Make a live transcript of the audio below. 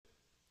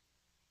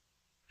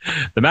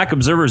The Mac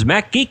Observer's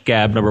Mac Geek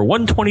Gab number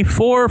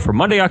 124 for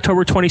Monday,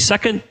 October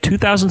 22nd,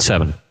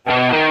 2007.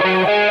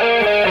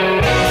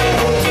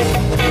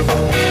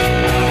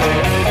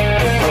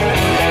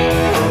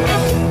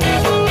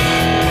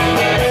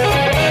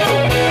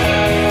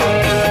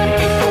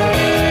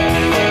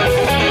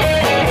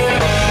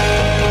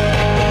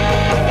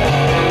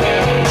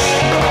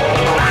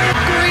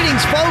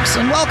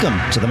 And welcome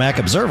to the Mac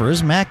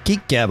Observer's Mac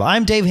Geek Gab.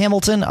 I'm Dave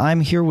Hamilton. I'm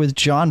here with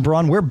John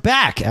Braun. We're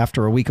back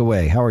after a week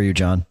away. How are you,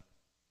 John?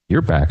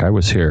 You're back. I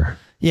was here.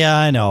 Yeah,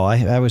 I know.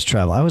 I was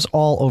traveling. I was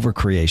all over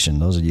creation.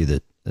 Those of you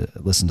that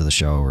listen to the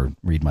show or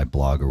read my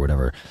blog or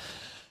whatever,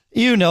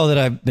 you know that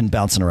I've been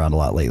bouncing around a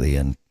lot lately,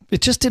 and it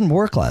just didn't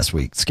work last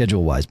week,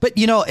 schedule-wise. But,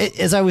 you know,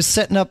 as I was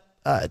setting up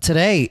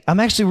today, I'm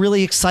actually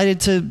really excited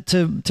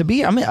to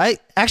be. I mean, I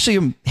actually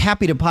am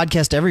happy to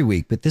podcast every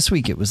week, but this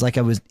week it was like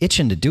I was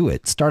itching to do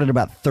it. Started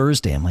about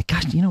Thursday. I'm like,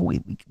 God, you know, we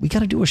got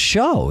to do a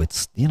show.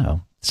 It's, you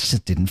know, it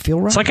just didn't feel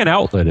right. It's like an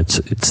outlet.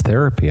 It's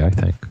therapy, I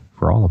think,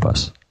 for all of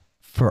us.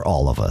 For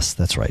all of us.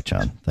 That's right,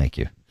 John. Thank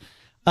you.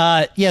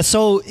 Yeah,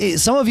 so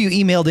some of you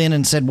emailed in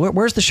and said,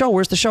 where's the show?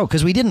 Where's the show?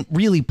 Because we didn't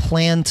really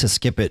plan to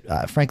skip it.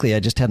 Frankly, I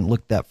just hadn't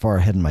looked that far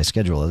ahead in my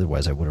schedule.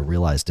 Otherwise, I would have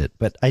realized it.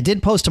 But I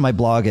did post to my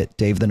blog at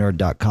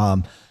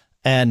davethenerd.com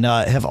and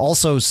have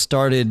also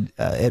started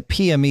at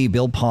PME.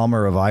 Bill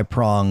Palmer of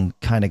iProng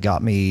kind of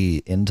got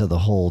me into the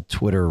whole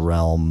Twitter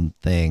realm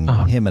thing,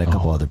 him and a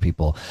couple other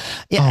people.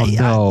 Yeah,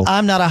 no.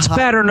 I'm not a... It's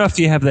bad enough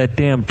you have that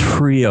damn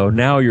trio.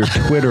 Now you're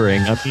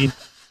Twittering. I mean...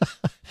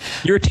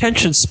 Your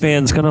attention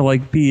span's going to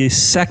like be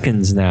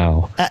seconds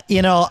now.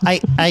 You know,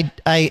 I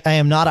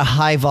am not a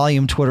high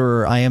volume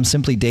Twitterer. I am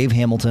simply Dave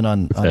Hamilton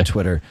on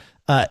Twitter.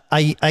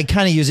 I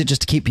kind of use it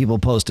just to keep people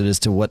posted as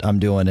to what I'm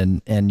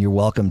doing, and you're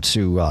welcome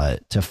to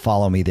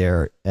follow me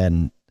there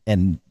and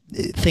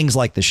things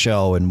like the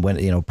show and when,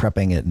 you know,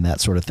 prepping it and that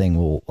sort of thing.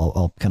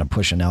 I'll kind of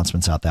push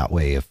announcements out that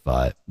way if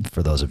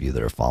for those of you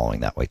that are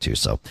following that way too.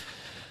 So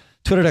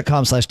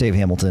Twitter.com/Dave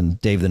Hamilton,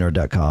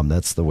 DaveTheNerd.com.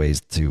 That's the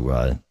ways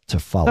to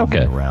follow me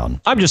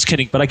around. I'm just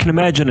kidding, but I can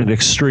imagine an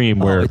extreme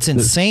where it's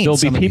insane. There'll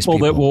be people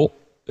that will,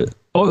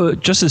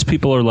 just as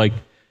people are like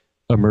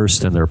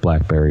immersed in their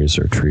Blackberries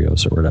or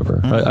Trios or whatever.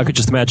 Mm-hmm. I could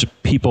just imagine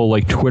people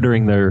like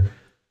Twittering their.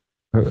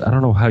 I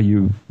don't know how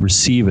you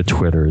receive a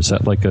Twitter. Is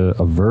that like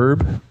a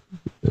verb?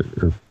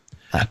 Or,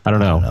 I don't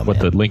know what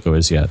the lingo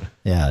is yet.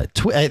 Yeah,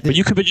 but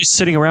you could be just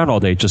sitting around all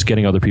day, just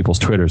getting other people's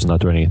Twitters and not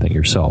doing anything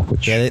yourself.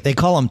 Which they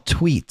call them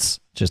tweets.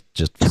 Just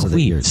so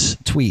that you're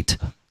tweet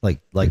like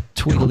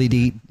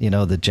Tweedledee, you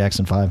know, the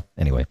Jackson 5.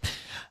 Anyway,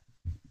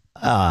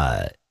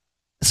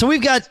 so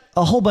we've got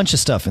a whole bunch of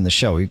stuff in the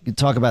show. We could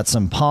talk about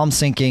some palm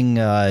syncing,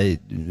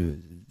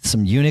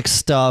 some Unix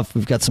stuff.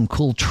 We've got some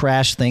cool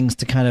trash things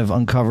to kind of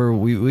uncover.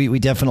 We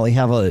definitely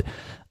have a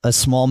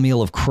small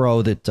meal of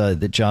crow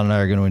that John and I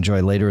are going to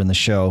enjoy later in the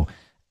show.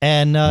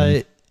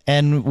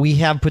 And we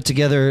have put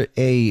together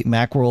a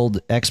Macworld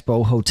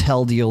Expo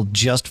hotel deal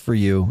just for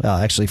you,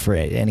 actually for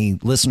any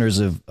listeners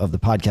of the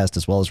podcast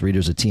as well as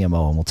readers of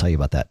TMO, and we'll tell you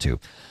about that too.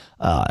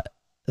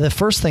 The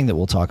first thing that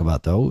we'll talk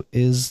about, though,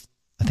 is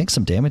I think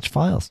some damaged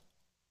files.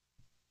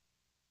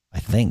 Hi,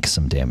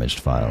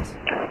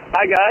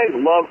 guys.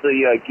 Love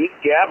the Geek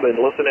Gab. Been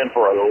listening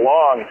for a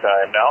long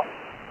time now.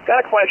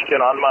 Got a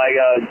question on my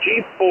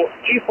G4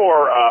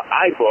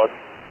 iBook.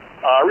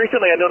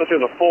 Recently, I noticed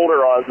there's a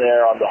folder on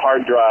there on the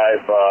hard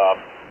drive,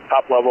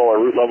 top level or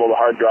root level of the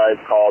hard drive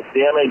called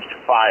Damaged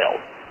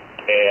Files.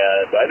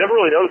 And I never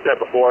really noticed that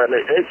before. And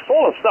it's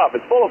full of stuff.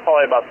 It's full of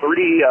probably about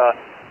 3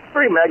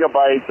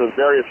 megabytes of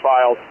various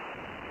files.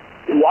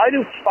 Why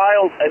do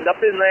files end up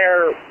in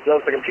there?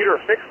 Does the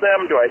computer fix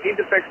them? Do I need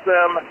to fix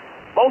them?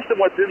 Most of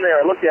what's in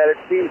there, I looked at it,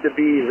 seems to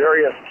be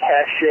various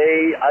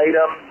cache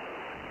items.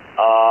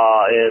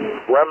 And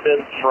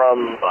remnants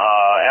from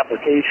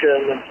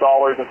application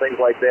installers and things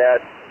like that.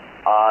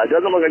 It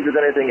doesn't look like there's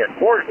anything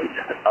important.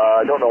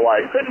 I don't know why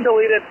I couldn't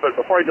delete it, but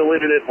before I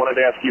deleted it, wanted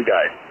to ask you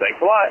guys.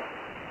 Thanks a lot.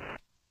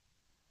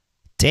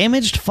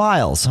 Damaged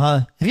files,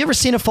 huh? Have you ever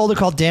seen a folder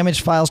called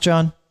Damaged Files,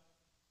 John?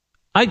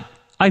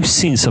 I've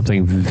seen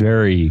something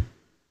very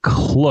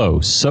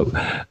close. So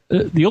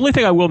the only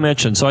thing I will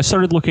mention, so I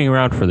started looking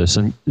around for this,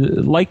 and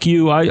like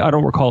you, I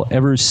don't recall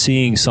ever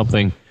seeing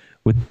something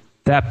with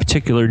that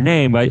particular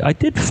name. I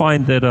did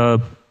find that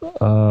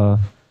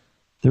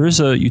there is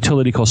a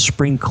utility called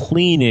Spring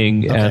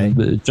Cleaning,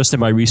 and just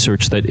in my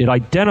research that it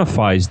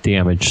identifies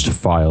damaged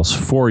files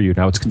for you.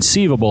 Now, it's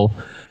conceivable,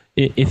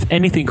 if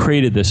anything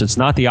created this, it's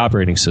not the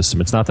operating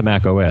system, it's not the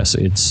Mac OS,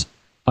 it's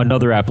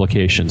another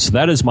application. So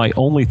that is my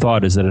only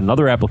thought, is that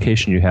another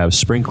application you have,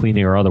 Spring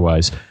Cleaning or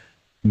otherwise,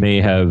 may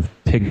have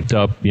picked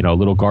up,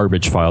 little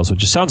garbage files,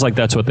 which sounds like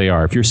that's what they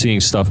are. If you're seeing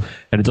stuff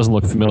and it doesn't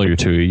look familiar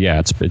to you, yeah,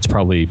 it's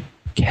probably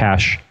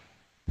cache.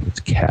 It's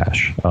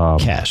cache.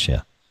 Cache,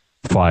 yeah.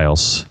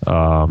 Files,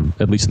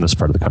 at least in this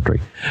part of the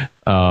country.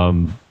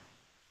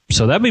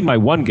 So that'd be my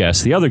one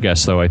guess. The other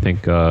guess, though, I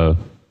think,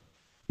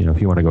 if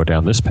you want to go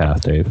down this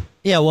path, Dave.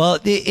 Yeah, well,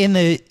 in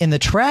the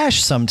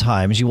trash,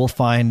 sometimes you will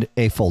find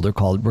a folder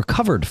called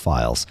recovered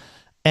files.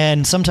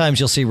 And sometimes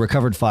you'll see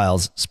recovered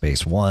files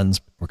space 1,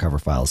 recover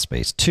files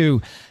space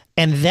 2.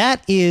 And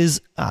that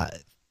is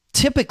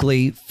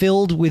typically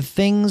filled with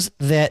things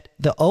that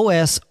the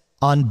OS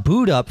on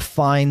boot up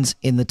finds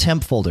in the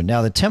temp folder.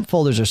 Now, the temp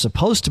folders are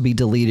supposed to be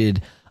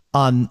deleted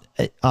on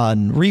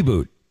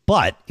reboot,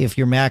 but if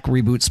your Mac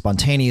reboots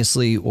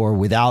spontaneously or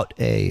without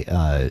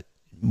the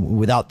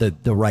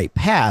right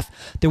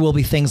path, there will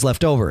be things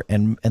left over.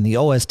 And the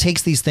OS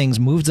takes these things,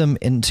 moves them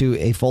into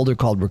a folder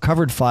called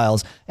recovered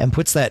files, and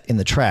puts that in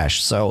the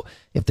trash. So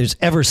if there's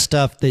ever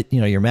stuff that,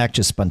 your Mac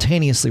just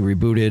spontaneously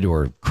rebooted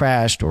or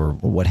crashed or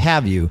what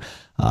have you,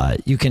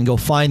 you can go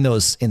find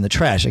those in the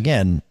trash.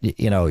 Again,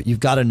 you've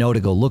got to know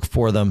to go look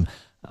for them.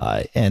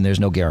 And there's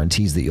no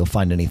guarantees that you'll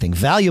find anything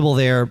valuable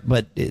there,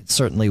 but it's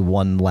certainly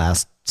one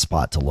last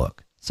spot to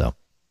look. So.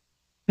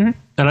 And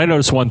I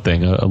noticed one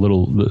thing, a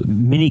little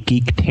mini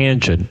geek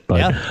tangent,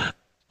 but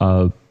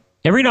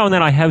every now and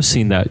then I have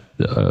seen that,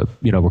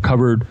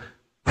 recovered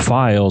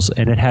files,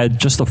 and it had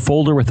just a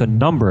folder with a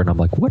number, and I'm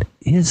like, what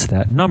is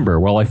that number?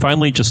 Well, I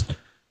finally just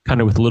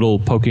kind of with a little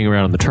poking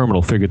around in the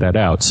terminal figured that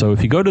out. So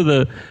if you go to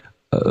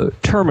the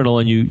terminal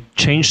and you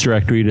change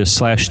directory to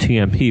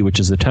 /tmp, which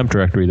is the temp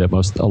directory that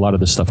a lot of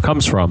this stuff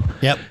comes from.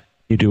 Yep.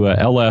 You do a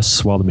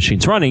ls while the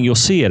machine's running, you'll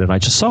see it, and I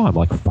just saw I'm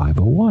like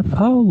 501.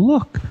 Oh,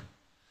 look.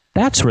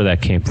 That's where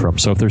that came from.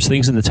 So if there's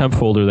things in the temp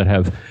folder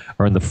that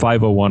are in the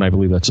 501, I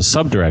believe that's a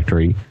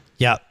subdirectory.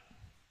 Yeah.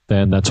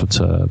 Then that's what's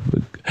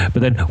but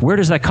then where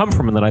does that come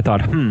from? And then I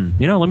thought,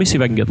 let me see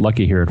if I can get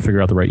lucky here and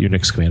figure out the right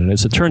Unix command. And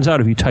as it turns out,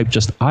 if you type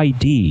just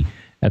ID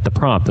at the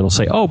prompt, it'll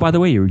say, oh, by the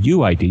way, your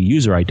UID,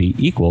 user ID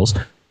equals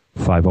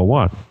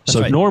 501. That's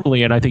so right.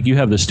 Normally, and I think you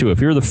have this too,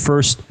 if you're the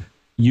first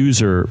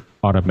user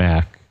on a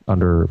Mac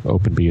under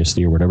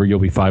OpenBSD or whatever, you'll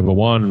be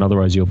 501, and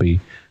otherwise you'll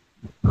be,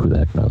 who the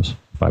heck knows?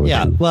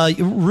 Yeah, well,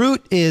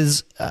 root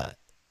is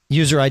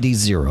user ID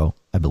 0,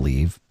 I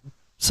believe.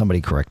 Somebody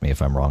correct me if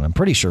I'm wrong. I'm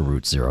pretty sure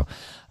root's 0.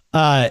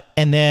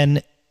 And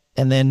then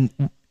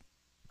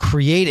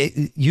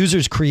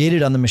users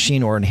created on the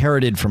machine or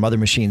inherited from other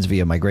machines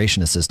via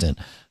Migration Assistant,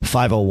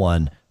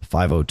 501,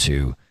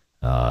 502,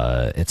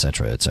 et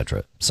cetera, et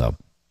cetera. So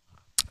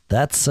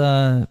that's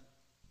that.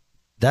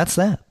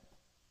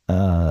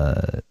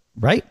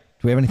 Right?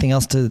 Do we have anything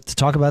else to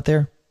talk about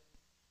there?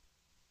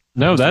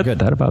 No, that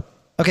about.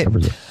 Okay.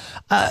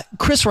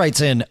 Chris writes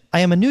in,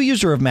 I am a new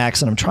user of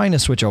Macs and I'm trying to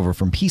switch over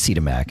from PC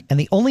to Mac, and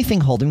the only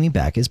thing holding me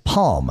back is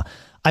Palm.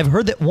 I've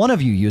heard that one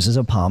of you uses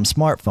a Palm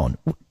smartphone.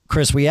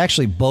 Chris, we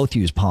actually both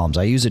use Palms.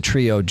 I use a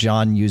Trio.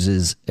 John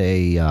uses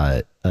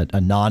a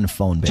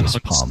non-phone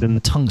based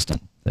Palm. Tungsten.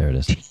 There it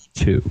is.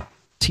 T2.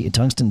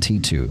 Tungsten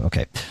T2.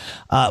 Okay.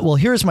 Well,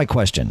 here's my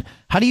question.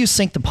 How do you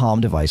sync the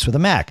Palm device with a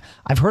Mac?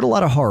 I've heard a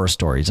lot of horror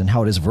stories and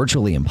how it is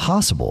virtually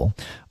impossible.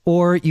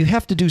 Or you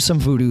have to do some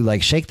voodoo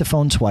like shake the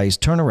phone twice,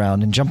 turn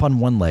around, and jump on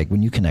one leg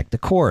when you connect the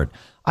cord.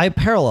 I have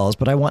Parallels,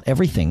 but I want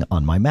everything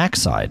on my Mac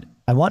side.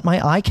 I want my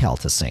iCal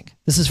to sync.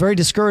 This is very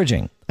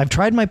discouraging. I've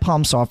tried my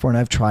Palm software and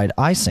I've tried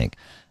iSync,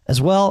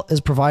 as well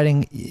as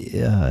providing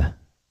you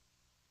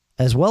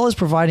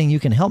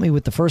can help me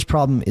with the first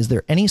problem. Is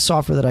there any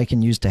software that I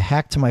can use to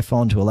hack to my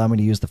phone to allow me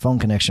to use the phone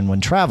connection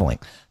when traveling?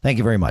 Thank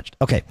you very much.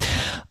 Okay.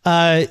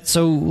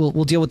 So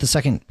we'll deal with the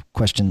second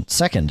question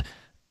second.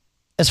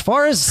 As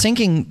far as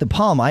syncing the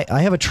Palm, I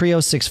have a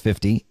Trio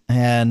 650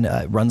 and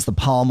runs the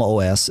Palm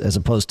OS as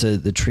opposed to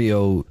the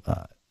Trio.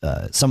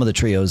 Some of the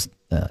Trios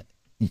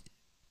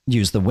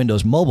use the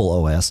Windows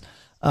Mobile OS.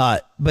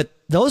 But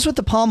those with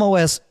the Palm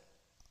OS,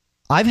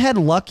 I've had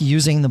luck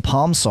using the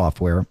Palm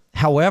software.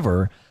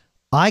 However,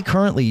 I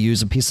currently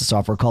use a piece of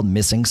software called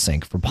Missing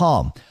Sync for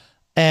Palm.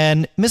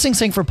 And Missing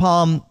Sync for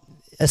Palm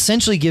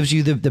essentially gives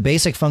you the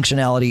basic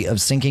functionality of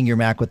syncing your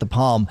Mac with the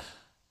Palm.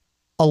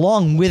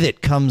 Along with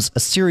it comes a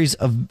series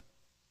of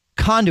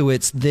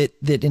conduits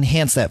that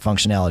enhance that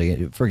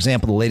functionality. For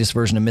example, the latest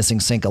version of Missing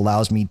Sync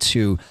allows me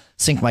to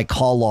sync my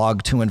call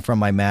log to and from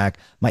my Mac,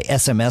 my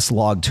SMS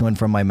log to and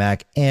from my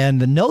Mac,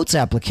 and the Notes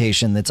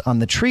application that's on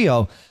the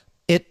Trio.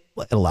 It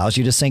allows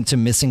you to sync to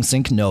Missing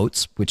Sync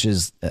Notes, which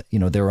is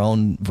their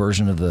own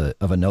version of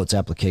a Notes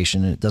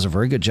application, and it does a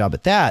very good job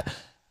at that.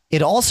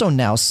 It also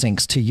now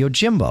syncs to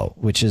Yojimbo,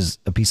 which is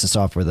a piece of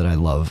software that I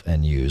love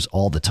and use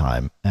all the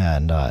time,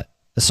 and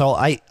so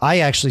I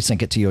actually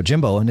sync it to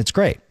Yojimbo, and it's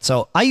great.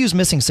 So I use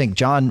Missing Sync.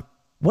 John,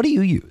 what do you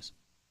use?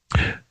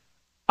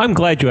 I'm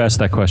glad you asked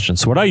that question.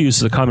 So what I use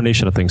is a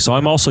combination of things. So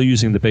I'm also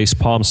using the base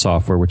Palm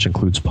software, which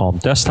includes Palm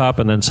Desktop,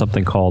 and then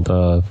something called,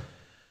 I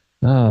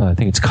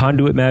think it's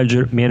Conduit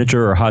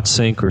Manager or Hot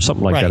Sync or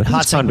something like that.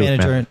 Hot Sync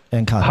Manager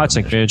and Conduit Hot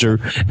Sync Manager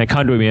and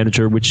Conduit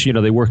Manager, which,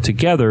 they work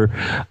together.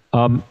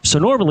 So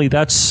normally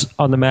that's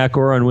on the Mac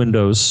or on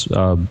Windows,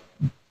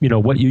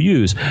 what you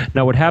use.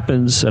 Now what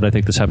happens, and I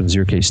think this happens in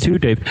your case too,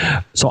 Dave,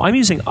 so I'm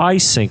using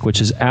iSync,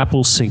 which is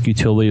Apple's sync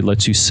utility. It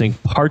lets you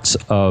sync parts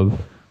of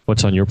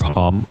what's on your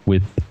Palm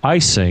with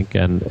iSync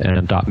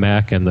and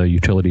 .Mac and the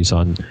utilities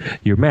on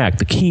your Mac.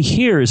 The key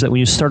here is that when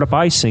you start up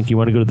iSync, you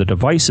want to go to the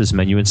Devices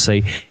menu and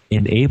say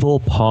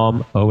Enable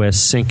Palm OS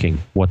Syncing.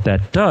 What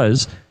that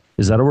does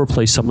is that'll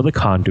replace some of the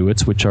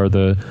conduits, which are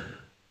the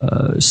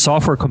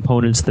software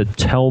components that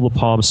tell the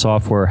Palm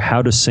software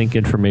how to sync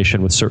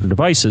information with certain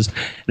devices,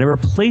 and it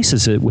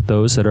replaces it with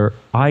those that are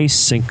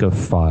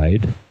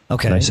iSyncified.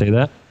 Okay. Can I say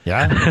that?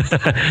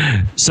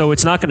 Yeah. So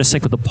it's not going to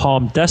sync with the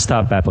Palm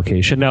desktop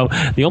application. Now,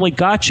 the only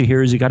gotcha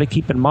here is you got to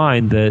keep in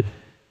mind that,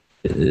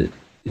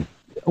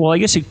 well, I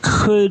guess you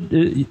could,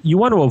 you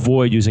want to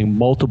avoid using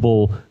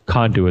multiple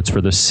conduits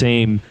for the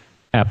same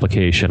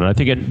application. And I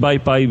think by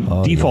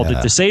default,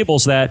 it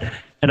disables that.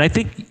 And I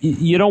think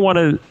you don't want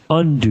to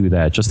undo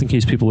that, just in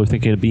case people are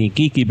thinking of being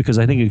geeky, because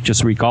I think it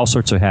just wreak all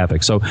sorts of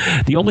havoc. So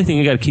the only thing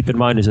you got to keep in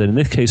mind is that in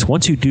this case,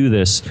 once you do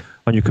this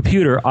on your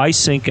computer,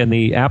 iSync and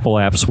the Apple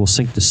apps will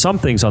sync to some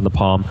things on the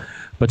Palm,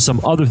 but some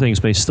other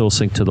things may still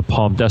sync to the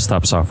Palm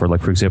desktop software.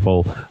 Like, for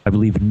example, I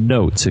believe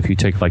Notes. If you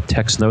take like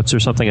text notes or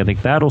something, I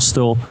think that'll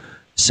still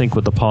sync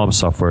with the Palm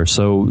software.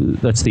 So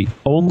that's the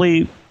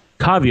only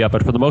caveat.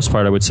 But for the most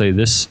part, I would say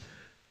this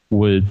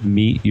would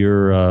meet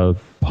your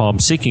Palm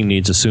syncing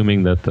needs,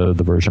 assuming that the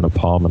version of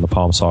Palm and the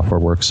Palm software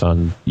works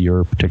on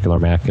your particular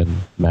Mac and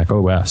Mac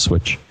OS,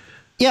 which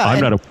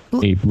I'm not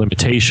any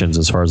limitations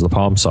as far as the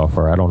Palm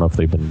software. I don't know if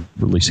they've been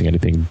releasing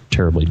anything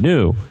terribly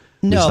new.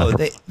 No,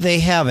 they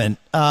haven't.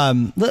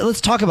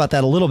 Let's talk about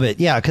that a little bit.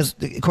 Yeah, because,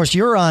 of course,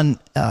 you're on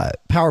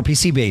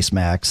PowerPC-based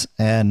Macs,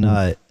 and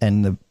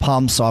the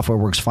Palm software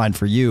works fine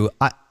for you.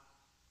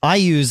 I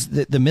use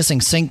the missing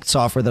sync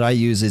software that I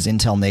use is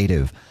Intel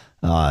native.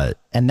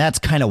 And that's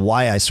kind of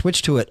why I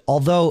switched to it.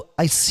 Although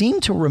I seem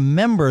to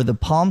remember the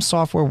Palm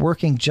software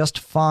working just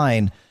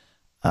fine,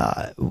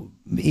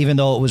 even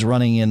though it was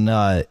running in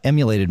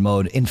emulated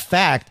mode. In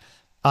fact,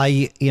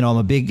 I'm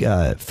a big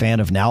fan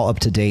of Now Up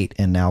to Date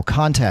and Now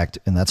Contact,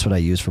 and that's what I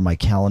use for my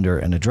calendar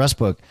and address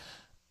book.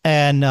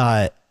 And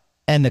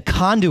the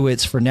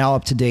conduits for Now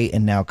Up to Date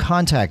and Now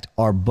Contact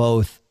are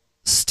both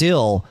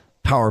still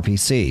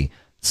PowerPC.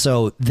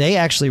 So they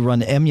actually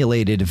run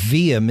emulated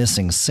via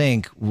Missing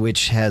Sync,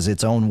 which has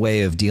its own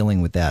way of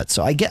dealing with that.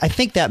 So I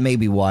think that may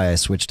be why I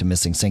switched to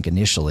Missing Sync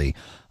initially.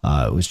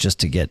 It was just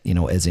to get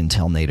as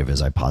Intel native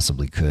as I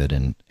possibly could,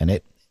 and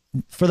it,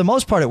 for the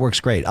most part, it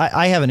works great.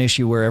 I have an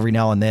issue where every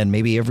now and then,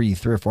 maybe every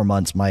 3 or 4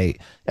 months,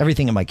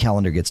 everything in my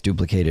calendar gets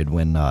duplicated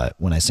when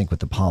I sync with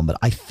the Palm. But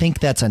I think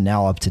that's a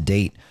Now Up to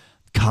Date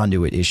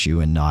conduit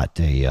issue and not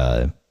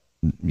a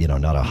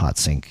not a hot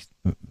sync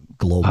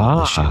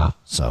global issue.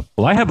 So,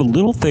 well, I have a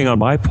little thing on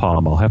my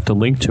Palm. I'll have to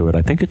link to it.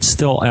 I think it's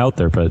still out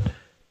there, but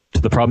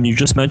to the problem you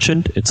just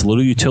mentioned, it's a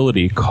little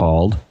utility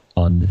called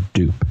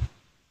Undupe.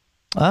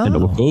 And it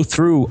will go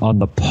through on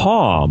the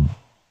Palm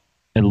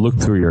and look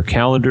through your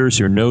calendars,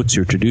 your notes,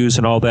 your to-dos,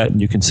 and all that, and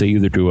you can say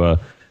either do a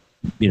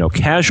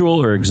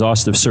casual or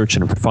exhaustive search,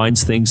 and if it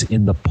finds things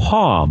in the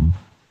Palm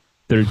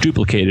that are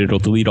duplicated, it'll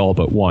delete all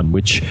but one,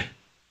 which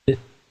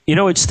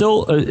it's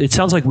still, it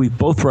sounds like we've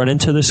both run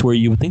into this where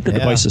you would think the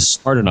device is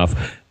smart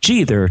enough.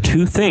 Gee, there are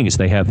two things.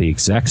 They have the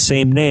exact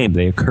same name.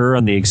 They occur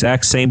on the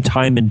exact same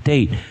time and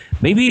date.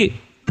 Maybe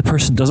the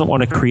person doesn't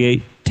want to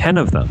create 10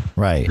 of them.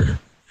 Right.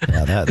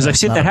 Yeah, because I've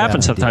seen that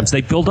happen sometimes.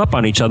 They build up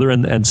on each other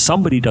and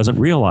somebody doesn't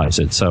realize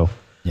it. So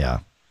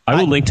I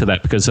will link to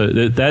that because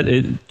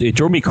it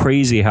drove me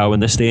crazy how in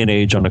this day and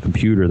age on a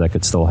computer that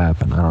could still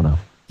happen. I don't know.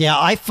 Yeah,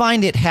 I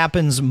find it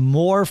happens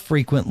more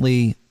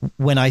frequently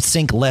when I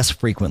sync less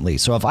frequently.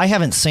 So if I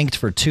haven't synced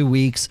for 2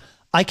 weeks,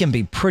 I can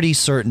be pretty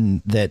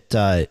certain that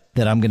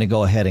I'm going to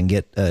go ahead and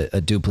get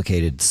a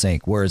duplicated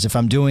sync. Whereas if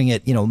I'm doing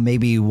it,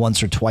 maybe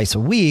once or twice a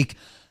week,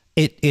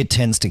 it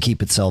tends to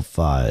keep itself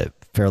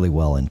fairly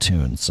well in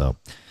tune. So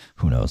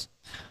who knows?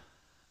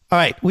 All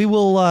right, we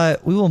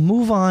will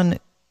move on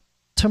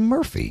to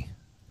Murphy.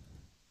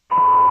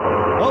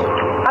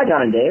 Oh. Hi,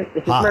 John and Dave.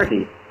 This is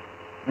Murphy.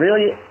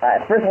 Really,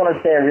 first I want to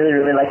say I really,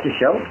 really like your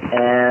show,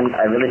 and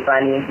I really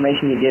find the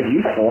information you give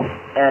useful.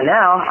 And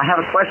now I have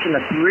a question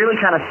that's really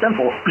kind of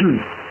simple,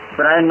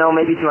 but I know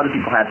maybe some other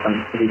people had some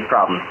of these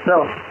problems.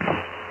 So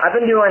I've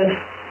been doing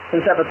some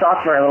type of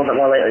software a little bit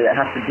more lately that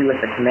has to do with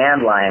the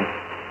command line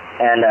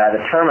and the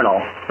terminal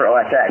for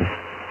OS X.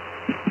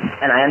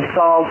 And I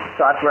installed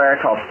software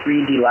called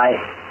 3D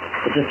Lite.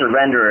 It's just a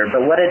renderer,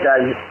 but what it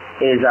does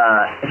is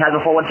it has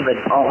a whole bunch of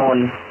its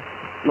own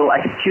little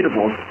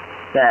executables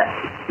that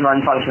run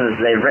functions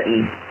they've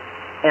written,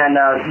 and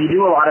you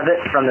do a lot of it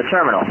from the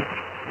terminal.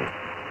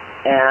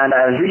 And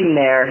I was reading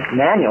their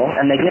manual,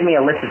 and they give me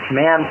a list of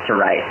commands to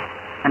write.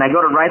 And I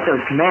go to write those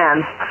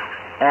commands,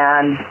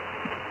 and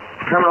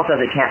the terminal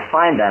says it can't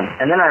find them.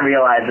 And then I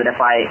realize that if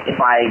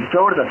I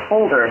go to the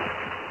folder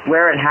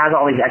where it has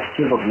all these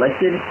executables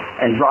listed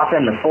and drop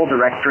in the full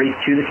directory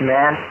to the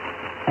command,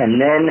 and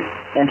then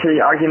enter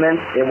the arguments,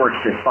 it works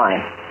just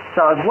fine. So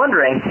I was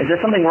wondering, is there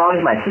something wrong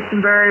with my system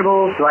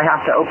variables? Do I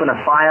have to open a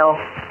file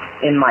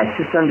in my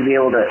system to be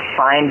able to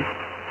find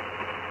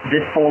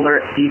this folder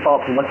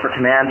default to look for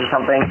commands or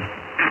something?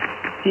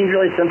 Seems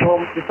really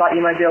simple. Just thought you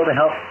might be able to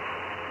help.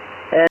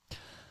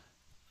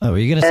 And, were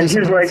you going to say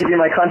something? And here's where I give you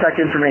my contact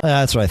information.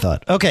 That's what I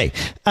thought. Okay.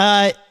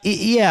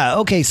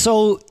 Okay.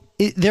 So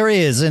There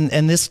is,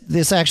 and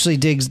this actually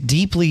digs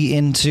deeply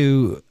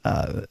into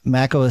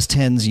Mac OS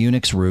X's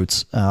Unix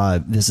roots.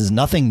 This is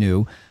nothing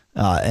new,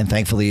 and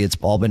thankfully it's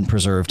all been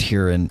preserved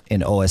here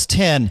in OS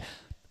X.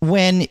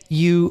 When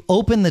you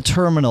open the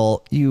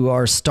terminal, you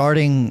are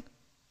starting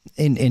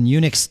in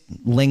Unix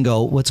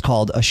lingo what's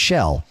called a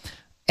shell.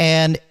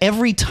 And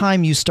every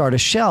time you start a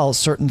shell,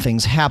 certain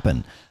things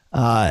happen.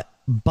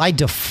 By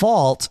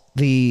default,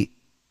 the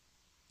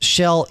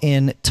shell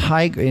in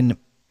Panther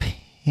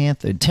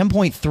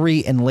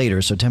 10.3 and later,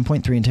 so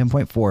 10.3 and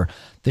 10.4,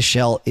 the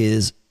shell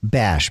is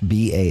Bash,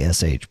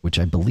 B-A-S-H, which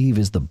I believe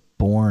is the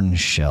Bourne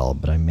shell,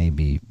 but I may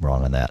be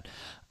wrong on that.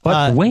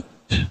 But wait.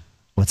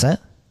 What's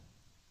that?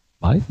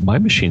 My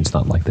machine's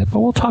not like that,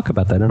 but we'll talk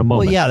about that in a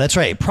moment. Well, yeah, that's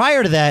right.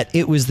 Prior to that,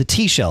 it was the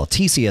T shell.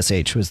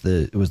 TCSH was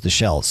the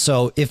shell.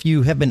 So if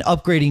you have been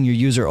upgrading your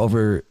user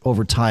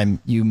over time,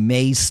 you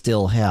may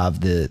still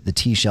have the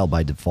T shell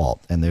by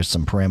default, and there's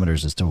some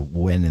parameters as to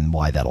when and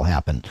why that'll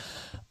happen.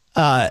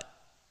 But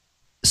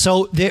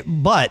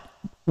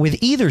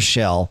with either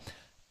shell,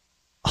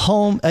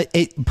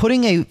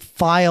 putting a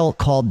file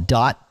called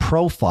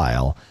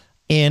 .profile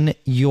in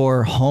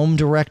your home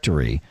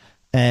directory.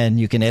 And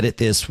you can edit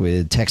this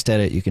with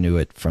TextEdit. You can do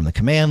it from the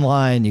command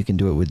line. You can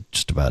do it with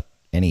just about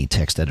any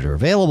text editor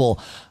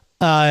available.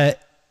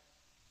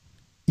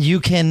 You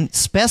can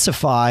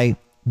specify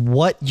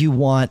what you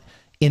want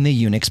in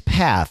the Unix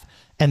path.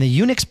 And the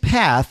Unix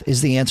path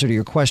is the answer to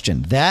your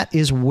question. That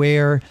is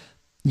where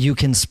you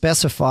can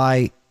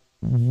specify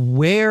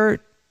where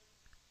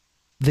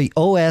the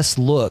OS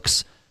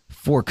looks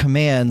for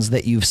commands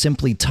that you've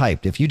simply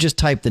typed. If you just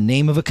type the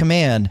name of a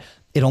command,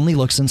 it only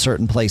looks in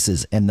certain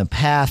places, and the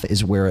path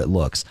is where it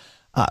looks.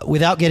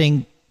 Without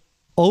getting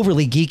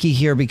overly geeky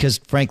here, because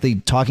frankly,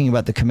 talking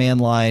about the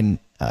command line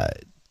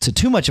to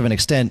too much of an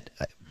extent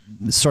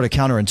is sort of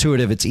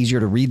counterintuitive. It's easier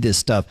to read this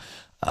stuff.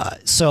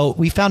 So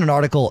we found an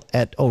article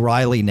at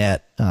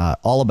O'Reilly.net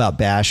all about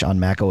Bash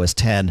on Mac OS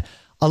X.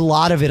 A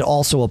lot of it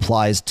also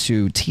applies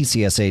to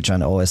TCSH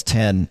on OS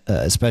X,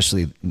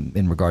 especially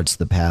in regards to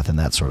the path and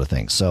that sort of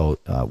thing. So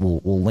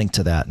we'll link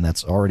to that, and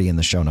that's already in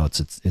the show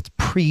notes. It's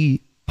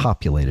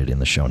pre-populated in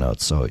the show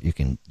notes, so you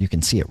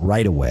can see it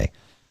right away.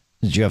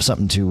 Did you have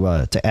something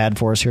to add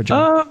for us here,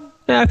 John?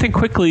 Yeah, I think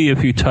quickly,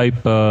 if you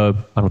type, I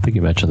don't think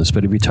you mentioned this,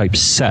 but if you type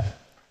set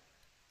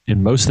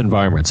in most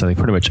environments, I think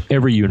pretty much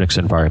every Unix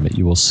environment,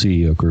 you will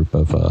see a group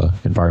of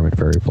environment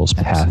variables,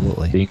 path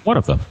being one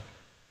of them.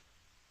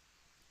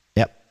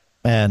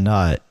 And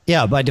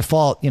yeah, by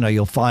default,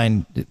 you'll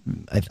find.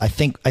 I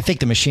think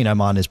the machine I'm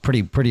on is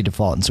pretty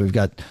default, and so we've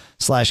got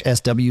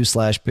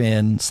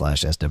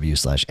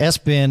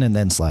 /sw/bin/sw/sbin, and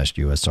then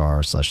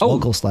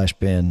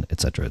 /usr/local/bin,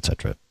 etc.,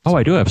 etc. Oh,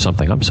 I do have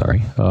something. I'm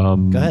sorry.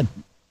 Go ahead.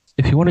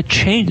 If you want to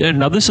change,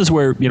 now this is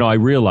where I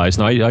realized.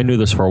 Now I knew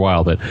this for a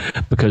while, that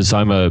because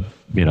I'm a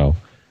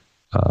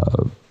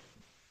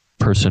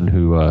person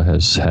who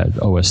has had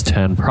OS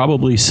X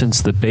probably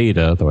since the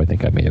beta, though I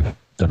think I may have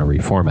done a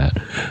reformat.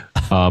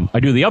 I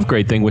do the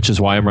upgrade thing, which is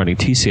why I'm running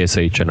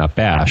TCSH and not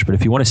Bash. But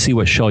if you want to see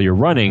what shell you're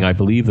running, I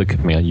believe the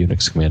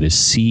Unix command is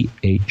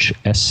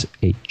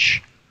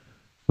chsh,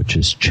 which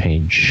is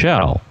change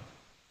shell.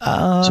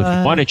 So if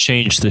you want to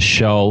change the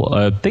shell,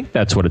 I think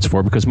that's what it's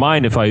for. Because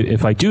mine, if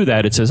I do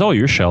that, it says, oh,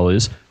 your shell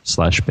is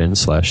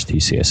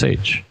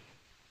 /bin/TCSH.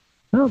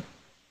 Oh,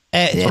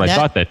 that's what I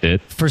thought that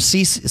did. For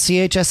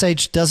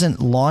CHSH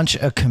doesn't launch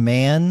a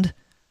command.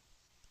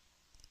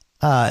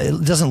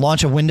 It doesn't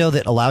launch a window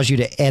that allows you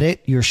to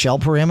edit your shell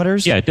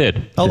parameters? Yeah, it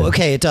did.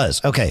 Okay, it does.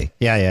 Okay.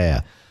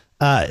 Yeah.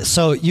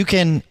 So you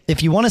can,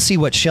 if you want to see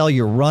what shell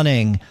you're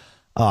running,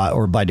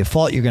 or by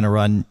default you're going to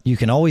run, you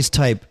can always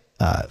type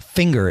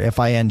finger,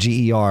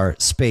 F-I-N-G-E-R,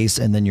 space,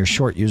 and then your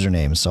short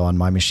username. So on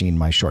my machine,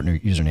 my short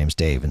username is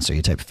Dave. And so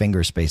you type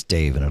finger space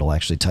Dave, and it'll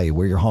actually tell you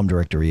where your home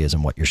directory is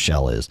and what your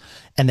shell is.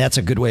 And that's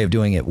a good way of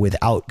doing it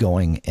without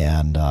going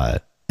and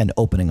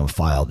opening a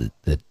file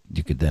that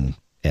you could then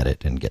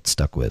edit and get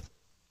stuck with.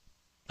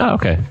 Oh,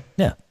 okay.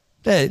 Yeah.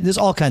 There's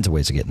all kinds of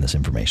ways of getting this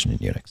information in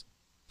Unix.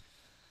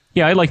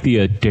 Yeah, I like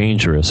the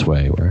dangerous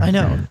way. Where I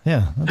know.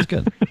 Yeah, that's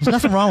good. There's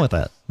nothing wrong with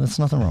that.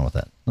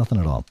 Nothing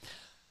at all.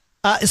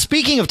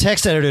 Speaking of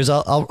text editors,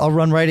 I'll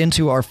run right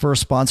into our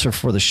first sponsor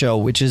for the show,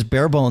 which is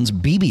Barebones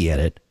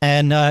BBEdit.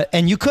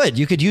 And you could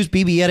use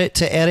BBEdit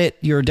to edit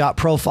your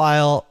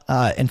 .profile.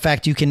 In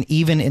fact, you can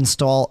even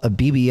install a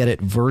BBEdit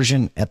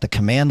version at the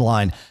command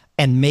line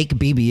and make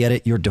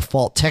BBEdit your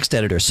default text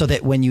editor, so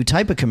that when you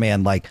type a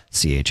command like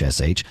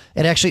chsh,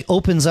 it actually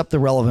opens up the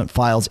relevant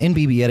files in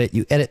BBEdit.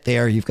 You edit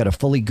there. You've got a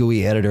fully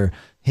GUI editor.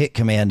 Hit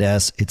Command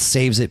S. It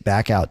saves it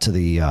back out to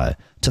the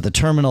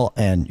terminal,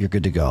 and you're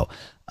good to go.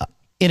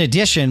 In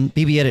addition,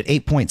 BBEdit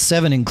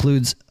 8.7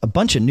 includes a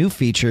bunch of new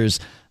features.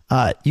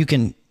 You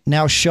can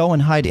now show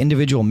and hide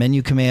individual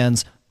menu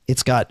commands.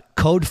 It's got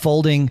code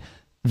folding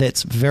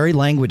that's very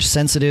language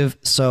sensitive.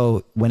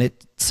 So when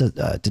it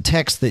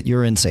detects that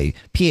you're in, say,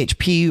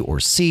 PHP or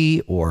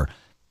C or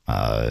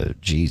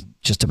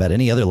just about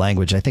any other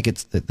language, I think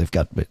they've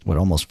got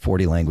almost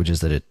 40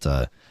 languages that it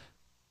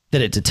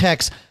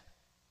detects.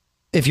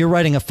 if you're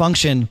writing a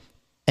function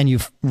and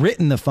you've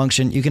written the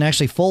function, you can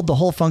actually fold the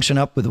whole function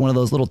up with one of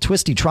those little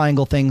twisty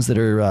triangle things that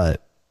are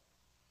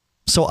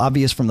so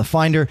obvious from the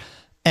Finder.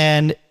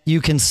 And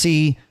you can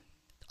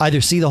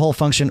either see the whole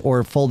function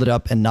or fold it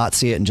up and not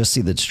see it and just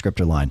see the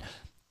descriptor line.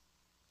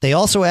 They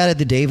also added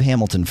the Dave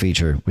Hamilton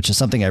feature, which is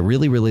something I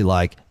really, really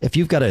like. If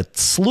you've got a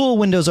slew of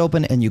windows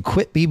open and you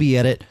quit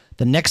BBEdit,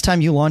 the next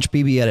time you launch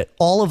BBEdit,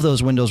 all of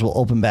those windows will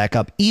open back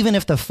up. Even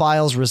if the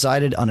files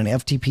resided on an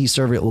FTP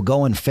server, it will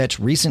go and fetch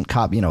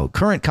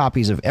current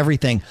copies of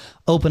everything,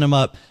 open them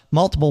up,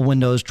 multiple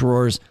windows,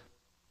 drawers.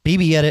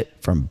 BBEdit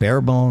from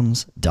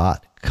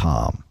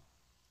barebones.com.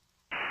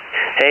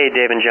 Hey,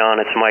 Dave and John,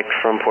 it's Mike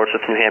from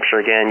Portsmouth, New Hampshire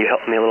again. You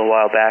helped me a little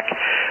while back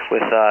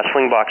with a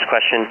Swingbox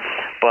question,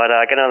 but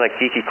I got another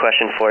geeky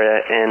question for you,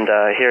 and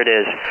here it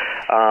is.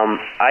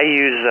 I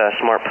use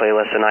Smart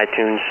Playlists in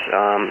iTunes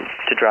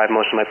to drive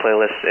most of my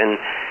playlists, and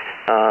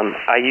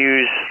I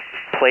use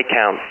play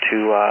count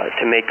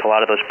to make a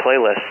lot of those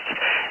playlists.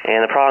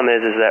 And the problem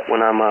is that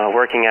when I'm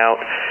working out,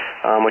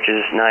 which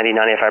is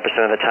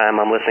 90-95% of the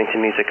time I'm listening to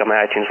music on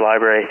my iTunes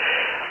library,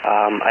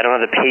 I don't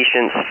have the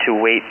patience to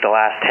wait the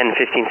last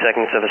 10-15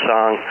 seconds of a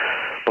song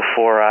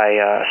before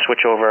I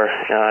switch over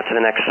to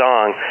the next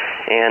song.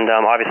 And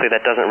obviously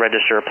that doesn't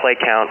register a play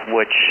count,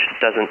 which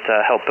doesn't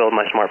help build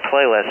my Smart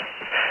Playlists.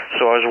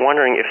 So I was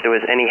wondering if there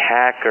was any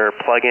hack or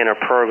plugin or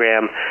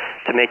program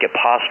to make it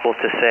possible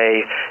to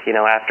say,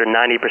 after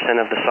 90%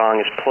 of the song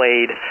is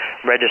played,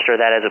 register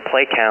that as a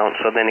play count,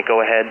 so then it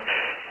go ahead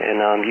and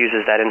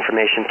uses that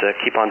information to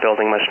keep on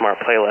building my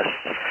Smart Playlists.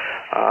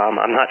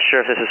 I'm not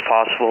sure if this is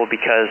possible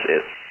because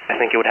I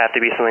think it would have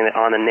to be something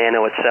on the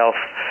Nano itself.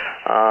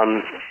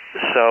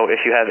 So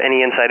if you have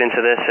any insight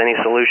into this, any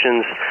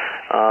solutions,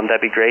 that'd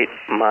be great.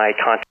 My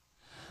contact.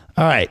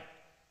 All right.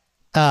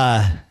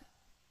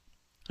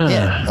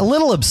 Yeah, a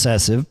little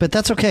obsessive, but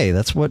that's okay.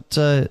 That's what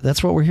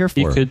we're here for.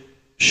 You could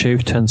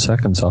shave 10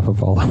 seconds off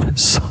of all of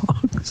his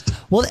songs.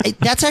 Well,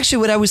 that's actually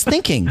what I was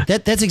thinking.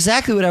 That's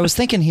exactly what I was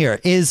thinking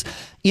here is,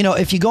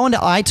 if you go into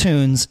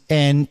iTunes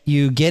and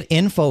you get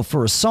info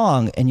for a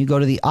song and you go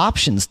to the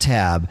options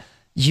tab,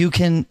 you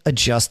can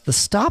adjust the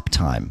stop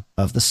time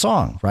of the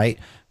song, right?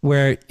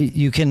 Where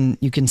you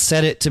can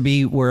set it to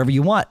be wherever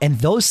you want. And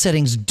those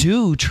settings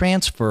do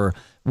transfer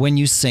when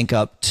you sync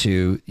up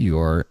to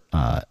your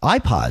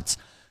iPods.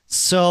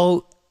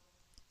 So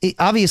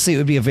obviously it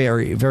would be a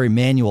very, very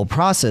manual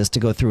process to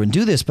go through and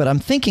do this, but I'm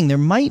thinking there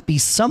might be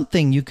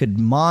something you could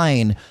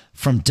mine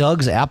from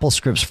Doug's Apple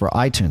Scripts for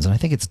iTunes. And I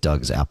think it's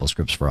Doug's Apple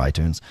Scripts for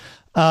iTunes.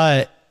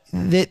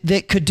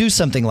 That could do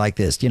something like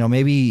this,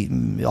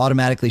 maybe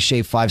automatically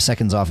shave 5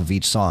 seconds off of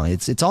each song.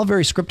 It's all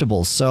very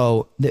scriptable.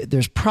 So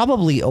there's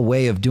probably a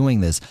way of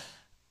doing this.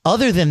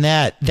 Other than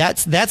that,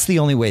 that's the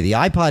only way. The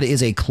iPod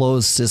is a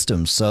closed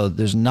system, so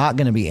there's not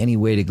going to be any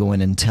way to go in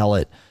and tell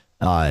it,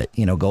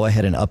 go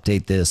ahead and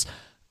update this.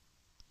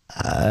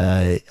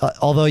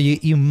 Although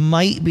you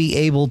might be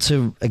able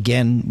to,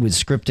 again, with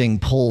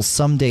scripting, pull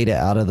some data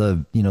out of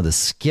the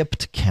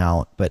skipped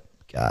count, but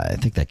I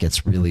think that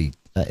gets really...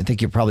 I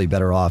think you're probably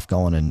better off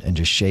going and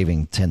just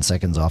shaving 10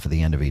 seconds off of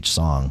the end of each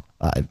song.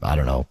 I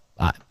don't know.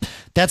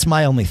 That's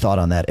my only thought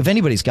on that. If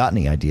anybody's got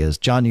any ideas,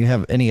 John, you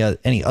have any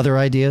other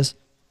ideas?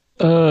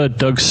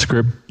 Doug's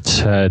script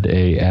had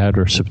a add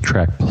or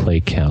subtract play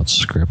count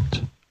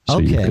script. So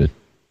okay. You could,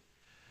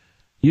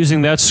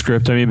 using that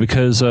script,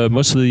 because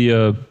most of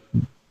the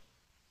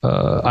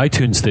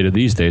iTunes data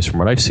these days, from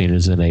what I've seen,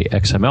 is in a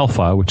XML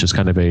file, which is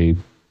kind of a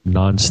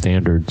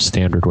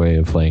standard way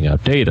of laying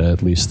out data,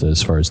 at least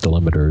as far as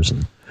delimiters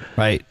and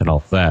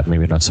all that.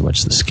 Maybe not so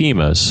much the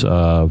schemas,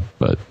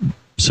 but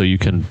so you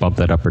can bump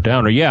that up or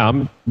down.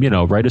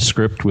 Or write a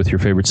script with your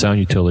favorite sound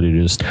utility.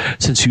 Just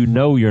since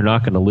you're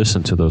not going to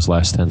listen to those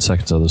last 10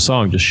 seconds of the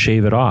song, just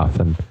shave it off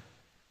and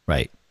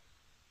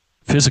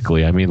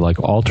physically.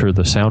 Alter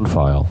the sound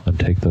file and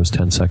take those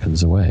 10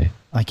 seconds away.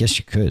 I guess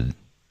you could.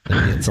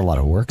 It's a lot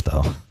of work,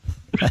 though.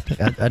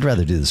 I'd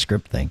rather do the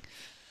script thing.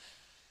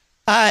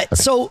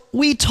 So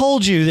we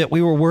told you that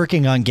we were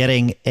working on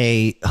getting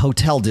a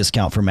hotel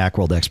discount for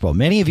Macworld Expo.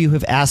 Many of you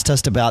have asked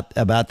us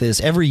about this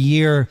every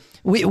year.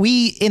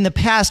 We in the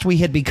past, we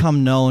had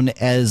become known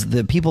as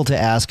the people to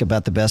ask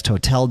about the best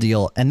hotel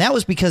deal. And that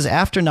was because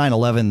after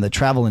 9/11, the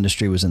travel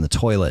industry was in the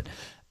toilet.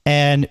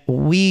 And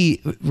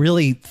we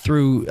really,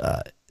 through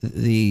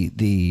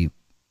the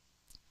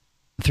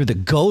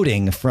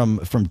goading from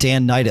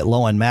Dan Knight at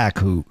Low End Mac,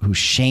 who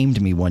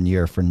shamed me one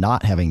year for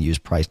not having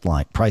used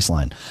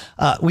Priceline.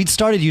 We'd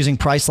started using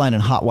Priceline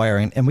and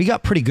Hotwire, and we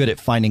got pretty good at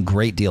finding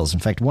great deals. In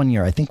fact, one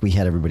year I think we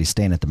had everybody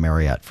staying at the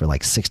Marriott for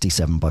like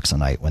 $67 a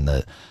night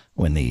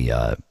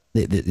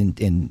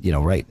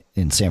right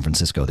in San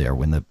Francisco there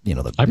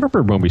I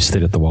remember when we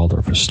stayed at the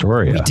Waldorf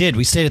Astoria. We did.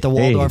 We stayed at the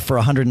Waldorf for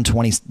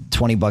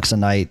 $120 a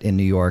night in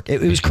New York.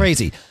 It was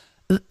crazy.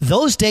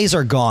 Those days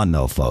are gone,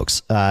 though,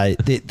 folks.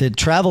 The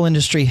travel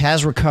industry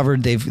has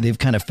recovered. They've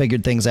kind of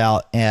figured things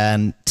out,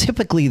 and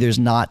typically there's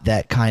not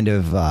that kind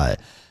of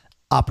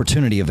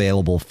opportunity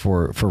available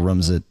for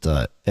rooms at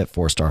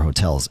 4-star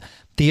hotels.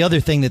 The other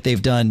thing that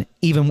they've done,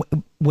 even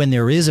when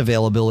there is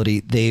availability,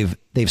 they've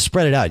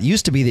spread it out. It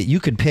used to be that you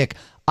could pick,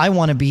 I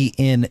want to be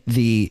in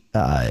the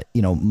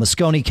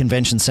Moscone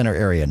Convention Center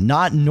area,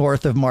 not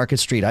north of Market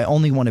Street. I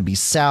only want to be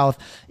south.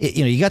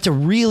 You got to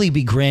really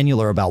be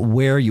granular about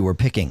where you were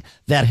picking.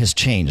 That has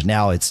changed.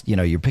 Now it's,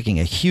 you're picking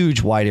a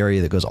huge wide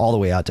area that goes all the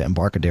way out to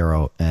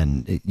Embarcadero,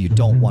 and you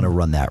don't want to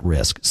run that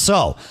risk.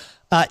 So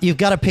you've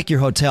got to pick your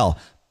hotel.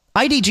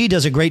 IDG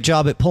does a great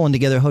job at pulling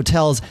together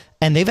hotels,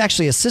 and they've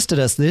actually assisted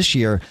us this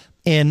year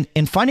in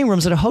finding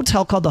rooms at a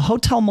hotel called the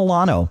Hotel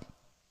Milano.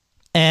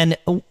 And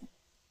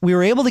we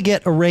were able to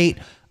get a rate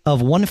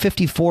of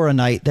 $154 a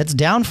night. That's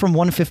down from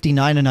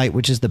 $159 a night,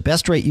 which is the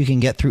best rate you can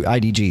get through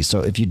IDG.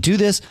 So if you do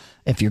this,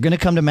 if you're going to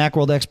come to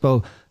Macworld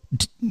Expo,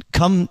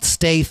 come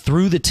stay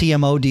through the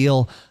TMO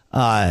deal,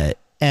 and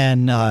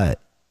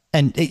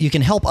you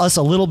can help us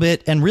a little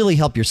bit and really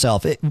help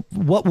yourself.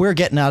 What we're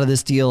getting out of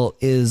this deal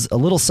is a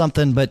little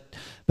something, but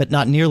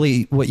not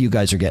nearly what you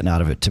guys are getting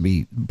out of it, to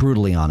be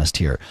brutally honest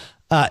here.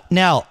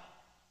 Now,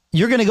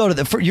 you're going to go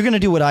to you're going to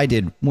do what I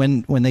did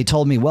when they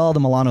told me, well,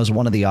 the Milano is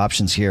one of the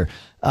options here.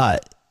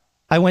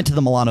 I went to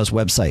the Milano's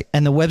website,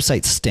 and the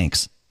website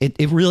stinks.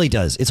 It really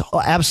does. It's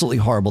absolutely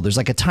horrible. There's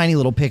like a tiny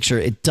little picture.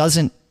 It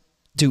doesn't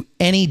do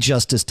any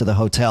justice to the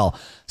hotel.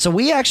 So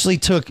we actually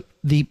took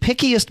the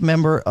pickiest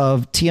member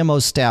of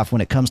TMO's staff when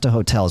it comes to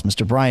hotels,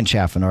 Mr. Brian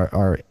Chaffin,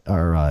 our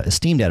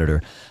esteemed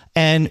editor,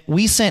 and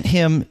we sent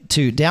him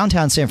to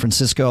downtown San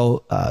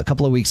Francisco a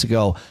couple of weeks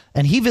ago,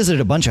 and he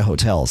visited a bunch of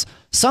hotels,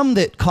 some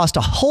that cost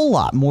a whole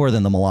lot more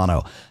than the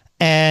Milano.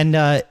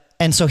 And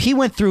so he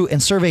went through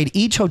and surveyed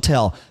each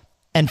hotel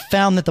and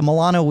found that the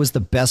Milano was the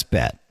best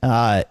bet,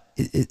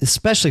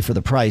 especially for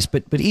the price.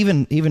 But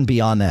even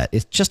beyond that,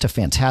 it's just a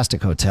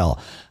fantastic hotel.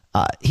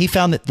 He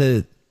found that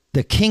the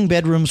king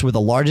bedrooms were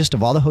the largest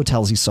of all the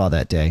hotels he saw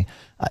that day.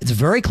 It's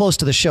very close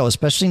to the show,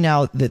 especially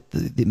now that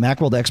the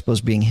Macworld Expo is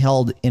being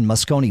held in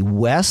Moscone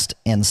West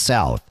and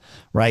South,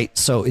 right?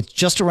 So it's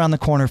just around the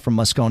corner from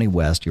Moscone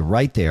West. You're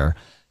right there.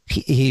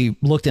 He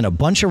looked in a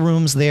bunch of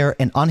rooms there,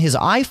 and on his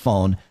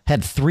iPhone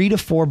had 3 to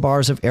 4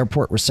 bars of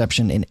airport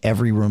reception in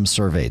every room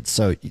surveyed.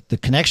 So the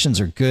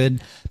connections are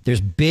good.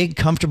 There's big,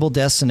 comfortable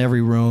desks in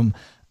every room.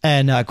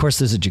 And, of course,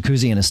 there's a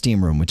jacuzzi and a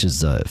steam room, which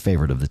is a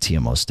favorite of the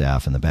TMO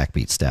staff and the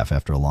Backbeat staff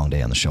after a long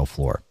day on the show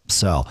floor.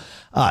 So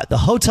the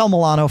Hotel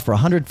Milano for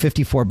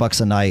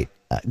 $154 a night.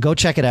 Go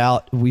check it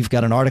out. We've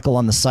got an article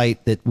on the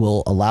site that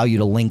will allow you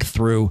to link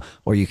through,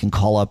 or you can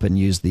call up and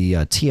use the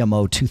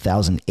TMO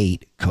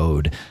 2008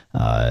 code.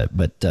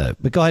 But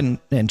go ahead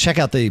and check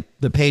out the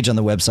page on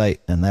the website,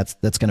 and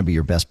that's going to be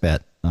your best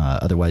bet.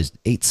 Otherwise,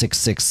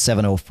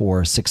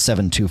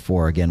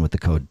 866-704-6724, again, with the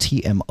code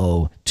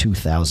TMO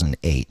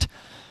 2008.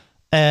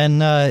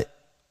 And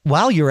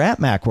while you're at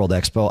Macworld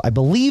Expo, I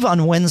believe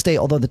on Wednesday,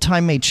 although the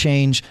time may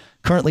change,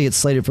 currently it's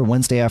slated for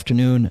Wednesday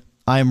afternoon.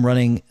 I'm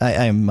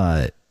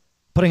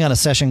putting on a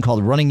session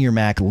called Running Your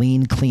Mac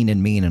Lean, Clean,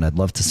 and Mean, and I'd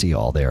love to see you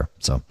all there.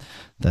 So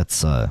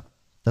that's our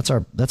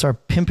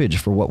pimpage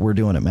for what we're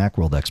doing at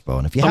Macworld Expo.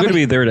 And if you I'm going to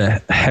be there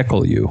to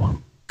heckle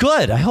you.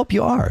 Good. I hope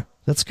you are.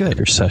 That's good.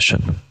 Your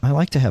session. I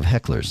like to have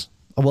hecklers.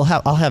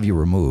 I'll have you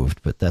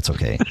removed, but that's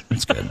okay.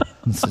 That's good.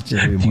 Do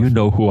you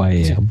know who I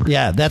am?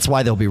 Yeah, that's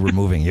why they'll be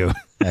removing you,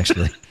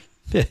 actually.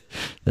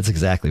 That's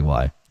exactly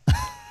why.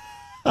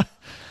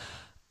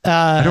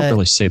 I don't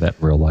really say that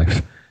in real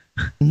life.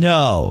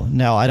 No,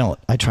 I don't.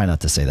 I try not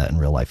to say that in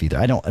real life either.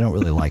 I don't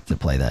really like to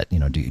play that,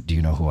 do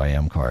you know who I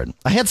am card.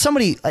 I had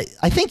somebody,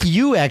 I think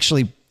you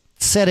actually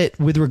said it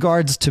with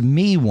regards to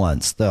me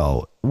once,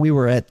 though. We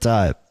were at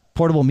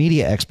Portable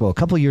Media Expo a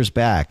couple of years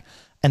back,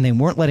 and they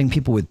weren't letting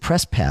people with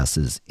press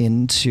passes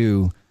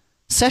into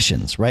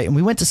sessions, right? And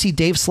we went to see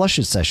Dave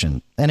Slush's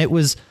session, and it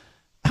was,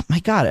 oh my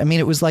God, I mean,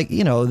 it was like,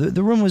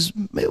 the room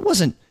it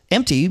wasn't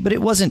empty, but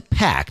it wasn't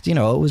packed. It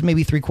was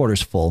maybe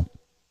 3/4 full.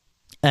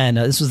 And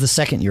this was the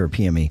second year of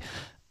PME.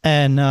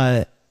 And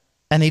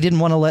they didn't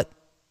want to let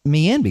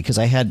me in because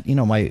I had,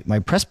 my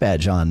press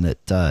badge on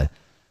that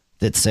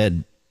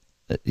said,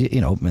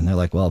 and they're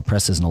like, well,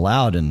 press isn't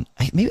allowed. And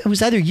maybe it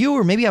was either you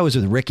or maybe I was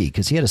with Ricky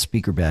because he had a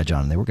speaker badge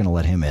on and they were going to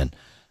let him in.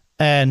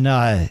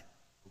 And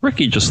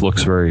Ricky just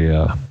looks very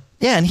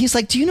yeah, and he's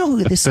like, do you know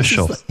who this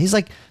is? He's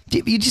like,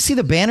 did you see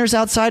the banners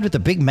outside with the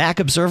big Mac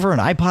Observer and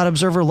iPod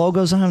Observer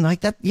logos on them? Like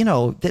that,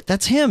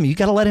 that's him. You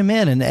got to let him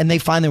in. And they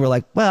finally were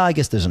like, well, I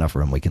guess there's enough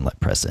room. We can let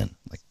press in.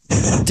 Like,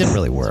 it didn't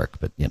really work,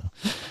 but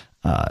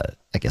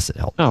I guess it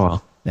helped. Oh,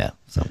 well. Yeah.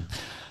 So,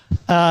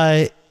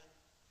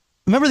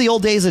 remember the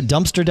old days of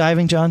dumpster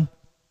diving, John?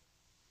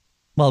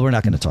 Well, we're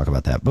not going to talk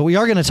about that, but we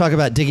are going to talk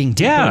about digging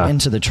deeper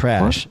into the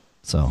trash. What?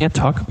 So can't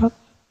talk about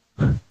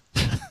that?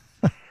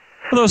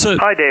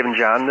 Hi, Dave and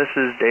John. This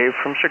is Dave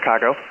from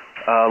Chicago.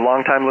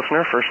 Long-time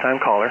listener, first-time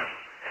caller.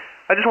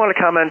 I just want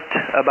to comment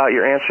about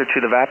your answer to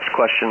the VAPS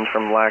questions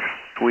from last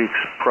week's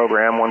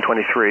program,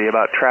 123,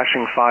 about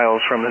trashing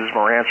files from his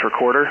Marantz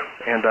recorder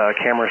and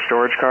camera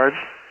storage cards.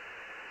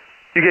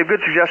 You gave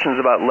good suggestions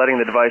about letting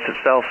the device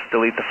itself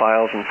delete the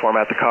files and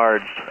format the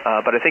cards,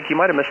 but I think you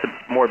might have missed a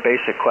more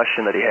basic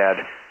question that he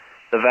had.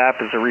 The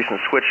VAP is a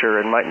recent switcher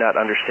and might not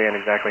understand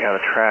exactly how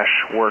the trash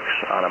works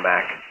on a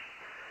Mac.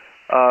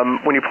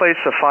 When you place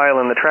a file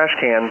in the trash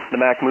can, the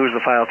Mac moves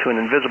the file to an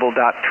invisible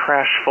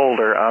 .trash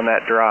folder on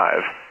that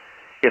drive.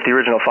 If the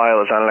original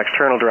file is on an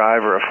external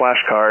drive or a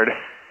flash card,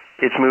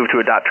 it's moved to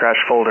a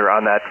 .trash folder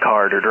on that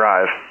card or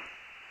drive.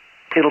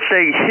 It'll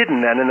stay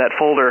hidden then in that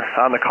folder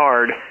on the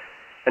card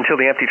until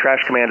the empty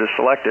trash command is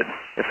selected.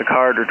 If the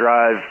card or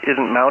drive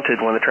isn't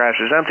mounted when the trash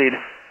is emptied,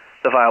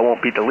 the file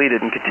won't be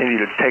deleted and continue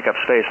to take up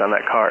space on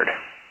that card.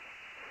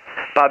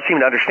 Bob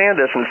seemed to understand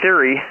this in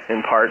theory,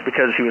 in part,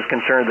 because he was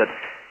concerned that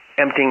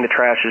emptying the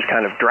trash is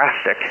kind of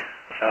drastic,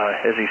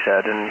 as he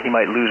said, and he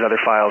might lose other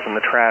files in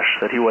the trash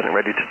that he wasn't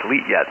ready to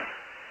delete yet.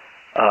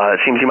 It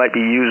seems he might be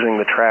using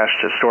the trash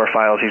to store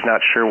files he's not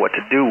sure what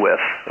to do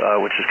with,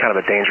 which is kind of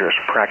a dangerous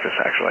practice,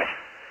 actually.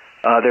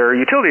 There are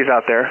utilities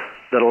out there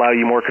that allow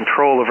you more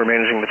control over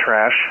managing the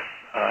trash.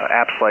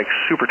 Apps like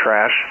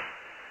SuperTrash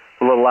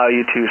will allow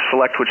you to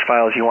select which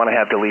files you want to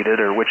have deleted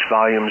or which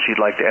volumes you'd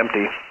like to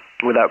empty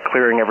without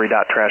clearing every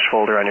 .trash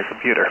folder on your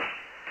computer.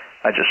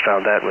 I just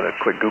found that with a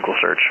quick Google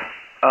search.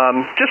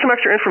 Just some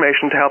extra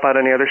information to help out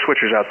any other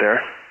switchers out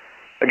there.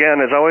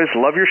 Again, as always,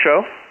 love your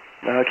show.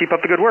 Keep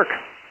up the good work.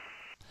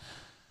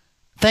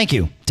 Thank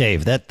you,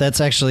 Dave.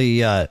 That's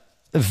actually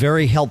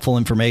very helpful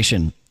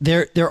information.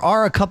 There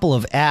are a couple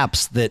of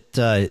apps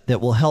that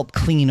will help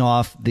clean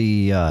off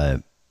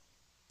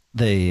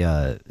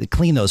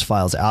clean those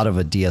files out of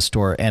a DS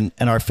store. And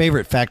our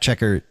favorite fact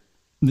checker,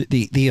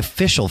 the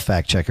official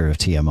fact checker of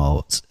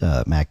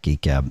TMO, Mac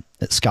Geek Gab,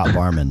 Scott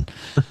Barman,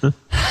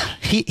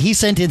 he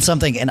sent in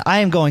something, and I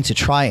am going to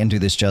try and do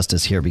this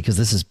justice here because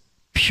this is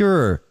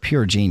pure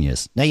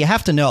genius. Now you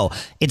have to know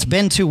it's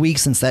been 2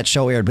 weeks since that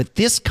show aired, but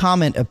this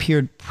comment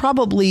appeared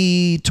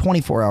probably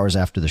 24 hours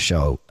after the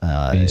show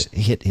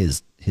hit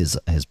his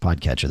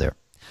podcatcher there.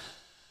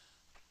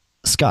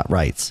 Scott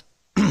writes,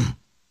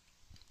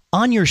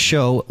 on your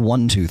show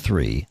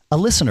 123, a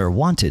listener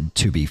wanted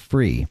to be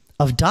free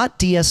of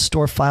 .ds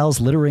store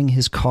files littering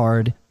his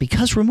card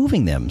because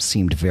removing them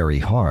seemed very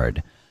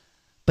hard.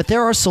 But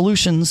there are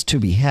solutions to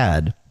be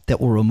had that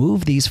will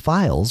remove these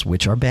files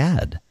which are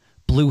bad.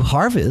 Blue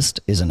Harvest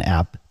is an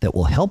app that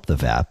will help the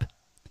VAP.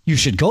 You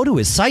should go to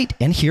his site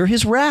and hear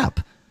his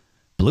rap.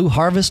 Blue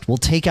Harvest will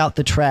take out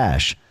the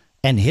trash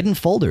and hidden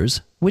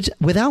folders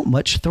without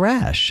much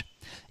thrash.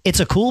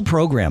 It's a cool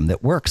program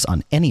that works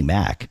on any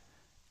Mac.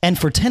 And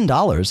for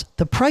 $10,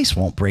 the price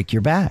won't break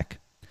your back.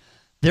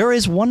 There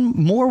is one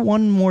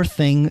more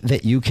thing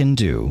that you can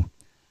do,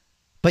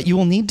 but you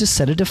will need to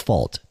set a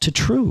default to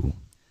true.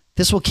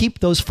 This will keep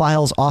those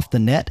files off the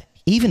net,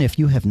 even if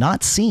you have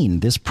not seen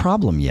this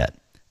problem yet.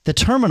 The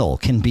terminal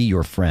can be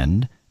your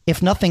friend.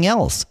 If nothing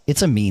else,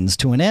 it's a means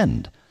to an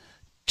end.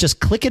 Just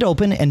click it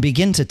open and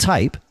begin to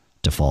type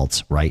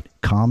defaults, write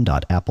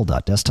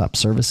com.apple.desktop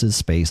services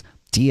space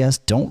ds,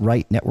 don't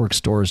write network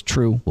stores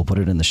true. We'll put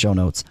it in the show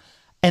notes.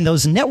 And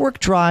those network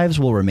drives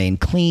will remain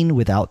clean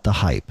without the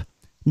hype.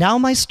 Now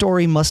my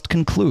story must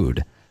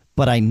conclude,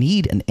 but I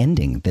need an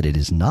ending that it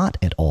is not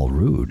at all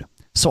rude.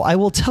 So I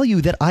will tell you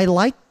that I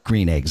like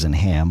green eggs and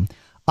ham.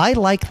 I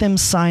like them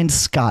signed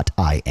Scott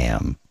I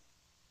am.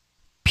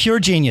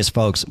 Pure genius,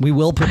 folks. We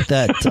will put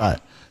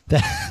that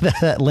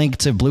that link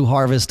to Blue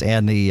Harvest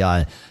and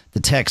the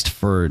text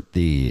for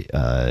the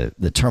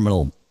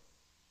terminal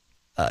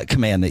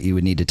command that you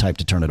would need to type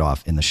to turn it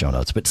off in the show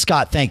notes. But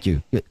Scott, thank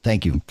you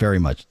very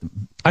much.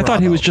 I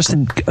thought he was just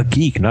a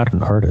geek, not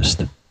an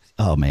artist.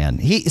 Oh man,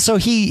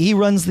 he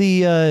runs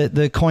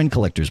the Coin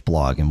Collectors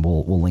blog, and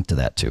we'll link to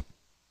that too.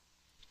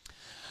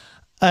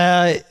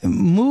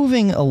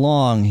 Moving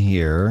along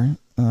here.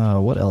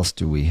 What else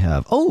do we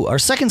have? Oh, our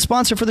second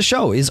sponsor for the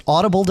show is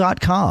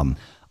Audible.com.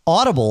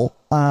 Audible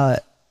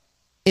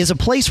is a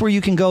place where you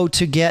can go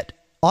to get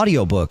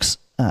audiobooks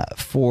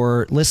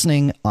for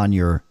listening on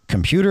your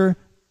computer.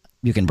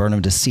 You can burn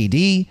them to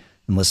CD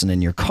and listen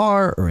in your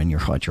car or in your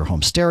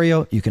home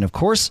stereo. You can, of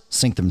course,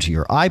 sync them to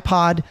your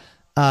iPod.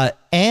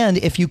 And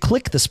if you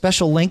click the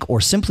special link or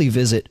simply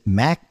visit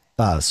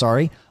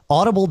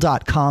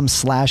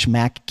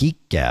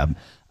audible.com/MacGeekGab,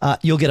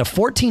 you'll get a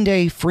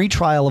 14-day free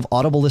trial of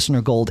Audible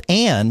Listener Gold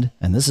and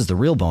this is the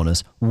real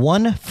bonus,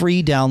 one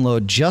free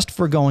download just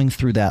for going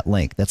through that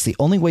link. That's the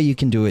only way you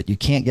can do it. You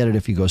can't get it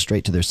if you go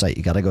straight to their site.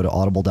 You got to go to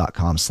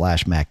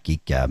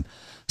audible.com/MacGeekGab.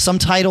 Some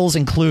titles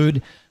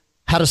include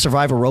How to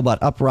Survive a Robot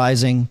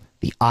Uprising,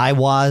 the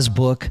iWoz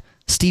book,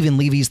 Stephen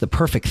Levy's The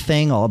Perfect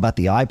Thing, all about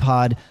the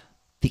iPod,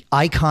 the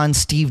Icon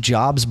Steve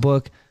Jobs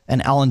book,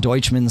 and Alan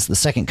Deutschman's The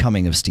Second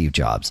Coming of Steve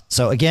Jobs.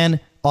 So again,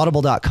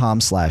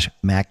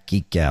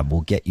 audible.com/MacGeekGab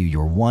will get you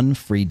your one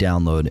free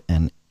download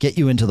and get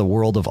you into the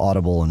world of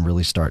Audible and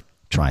really start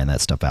trying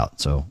that stuff out.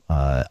 So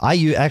I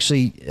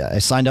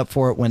signed up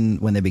for it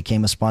when they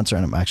became a sponsor,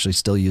 and I'm actually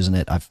still using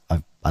it.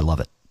 I love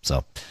it.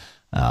 So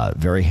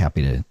very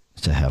happy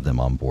to have them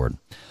on board.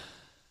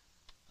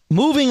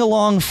 Moving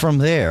along from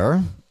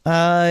there,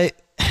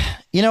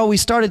 we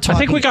started talking. I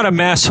think we got a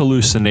mass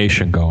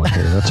hallucination going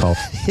here. That's all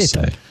to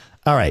say.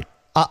 All right.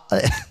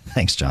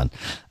 Thanks, John.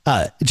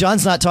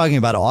 John's not talking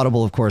about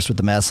Audible, of course, with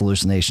the mass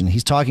hallucination.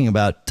 He's talking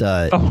about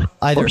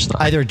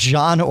either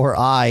John or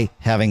I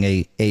having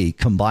a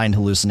combined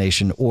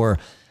hallucination, or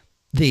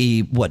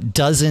the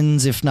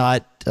dozens, if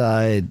not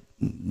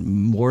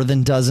more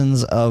than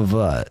dozens of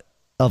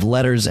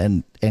letters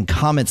and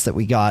comments that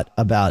we got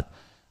about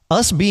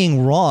us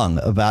being wrong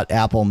about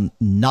Apple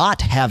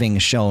not having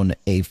shown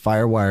a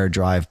FireWire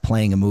drive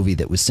playing a movie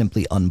that was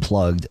simply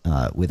unplugged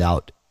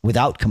without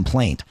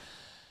complaint.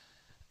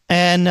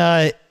 And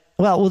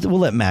we'll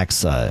let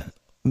Max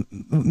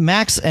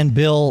and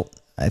Bill,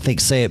 I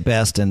think, say it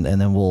best, and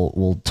then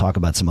we'll talk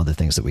about some other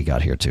things that we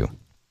got here too.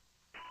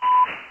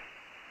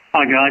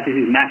 Hi guys, this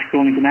is Max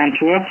calling from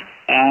Antwerp.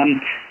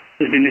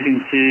 Just been listening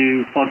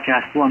to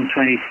podcast 126,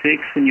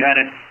 and you had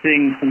a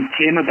thing from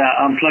Tim about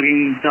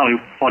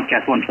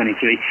podcast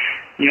 123.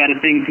 You had a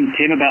thing from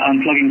Tim about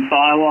unplugging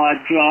FireWire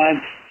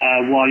drives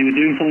while you were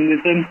doing something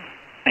with them,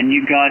 and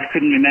you guys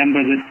couldn't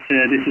remember that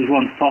this was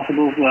once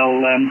possible.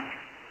 Well,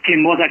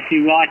 Tim was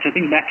actually right. I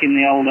think back in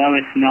the old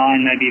OS 9,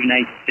 maybe even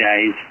 8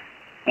 days,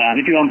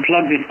 if you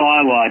unplug the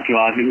FireWire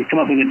drive, it would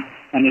come up with an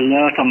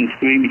alert on the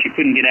screen, which you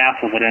couldn't get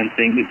out of, I don't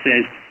think, that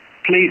says,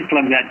 please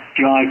plug that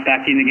drive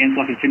back in again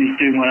so I can finish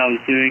doing what I was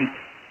doing.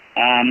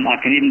 I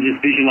can even just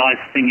visualize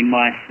the thing in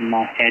my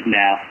head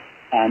now.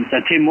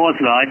 So Tim was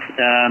right,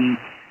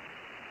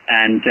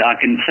 and I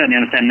can certainly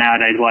understand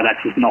nowadays why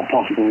that's just not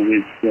possible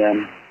with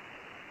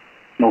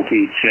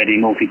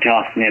multi-threading,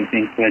 multitasking and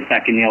everything, whereas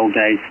back in the old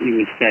days it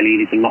was fairly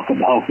easy to lock up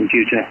the whole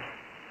computer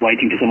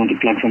waiting for someone to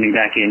plug something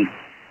back in.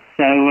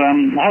 So I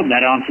hope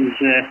that answers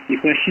your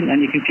question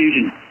and your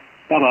confusion.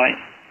 Bye-bye.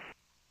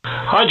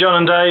 Hi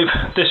John and Dave,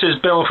 this is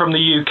Bill from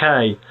the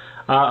UK.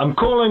 I'm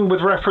calling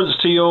with reference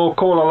to your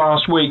caller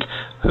last week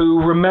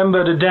who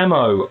remembered a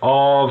demo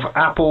of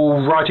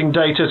Apple writing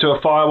data to a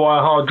FireWire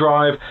hard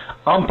drive,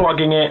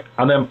 unplugging it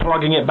and then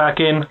plugging it back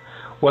in.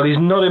 Well, he's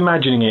not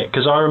imagining it,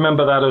 because I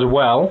remember that as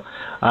well.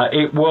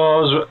 It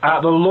was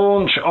at the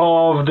launch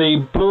of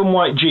the Blue and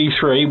White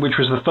G3, which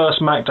was the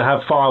first Mac to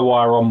have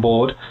FireWire on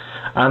board.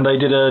 And they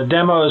did a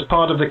demo as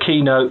part of the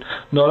keynote,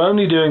 not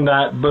only doing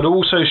that, but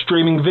also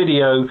streaming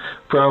video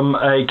from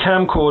a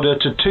camcorder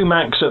to two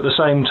Macs at the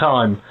same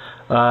time.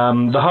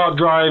 The hard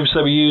drives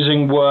they were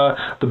using were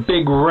the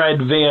big red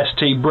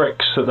VST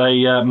bricks that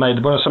they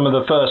made, one of some of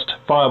the first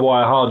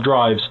FireWire hard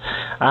drives.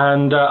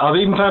 And I've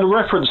even found a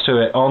reference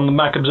to it on the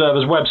Mac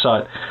Observer's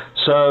website.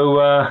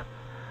 So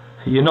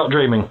you're not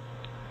dreaming.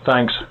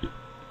 Thanks.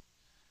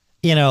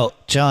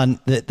 John,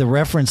 the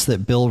reference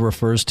that Bill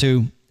refers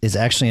to is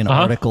actually an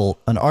article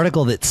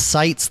that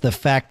cites the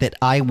fact that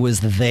I was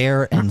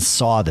there and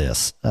saw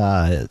this.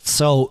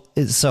 So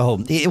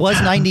it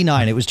was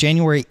 99. It was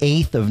January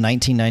 8th of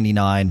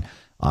 1999.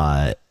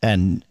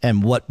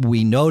 And what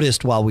we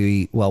noticed while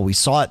we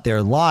saw it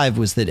there live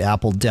was that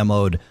Apple was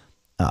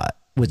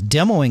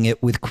demoing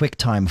it with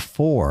QuickTime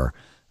 4.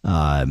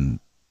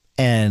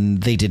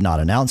 And they did not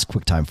announce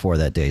QuickTime 4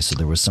 that day, so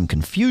there was some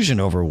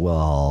confusion over,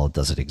 well,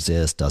 does it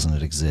exist, doesn't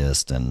it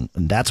exist? And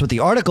that's what the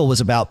article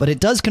was about, but it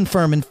does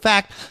confirm, in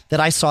fact,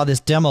 that I saw this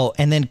demo.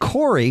 And then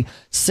Corey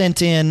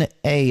sent in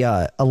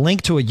a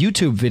link to a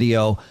YouTube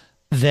video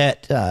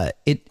that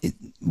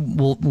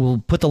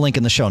we'll put the link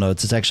in the show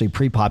notes. It's actually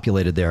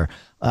pre-populated there.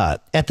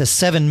 At the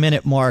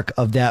 7-minute mark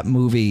of that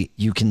movie,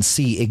 you can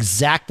see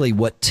exactly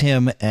what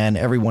Tim and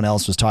everyone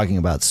else was talking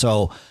about.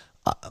 So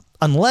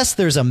unless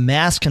there's a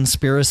mass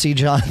conspiracy,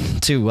 John,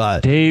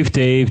 to Dave,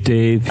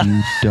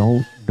 you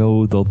don't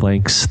know the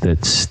lengths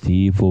that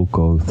Steve will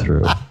go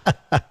through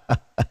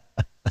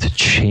to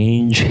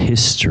change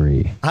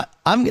history.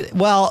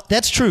 Well,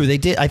 that's true. They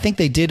did. I think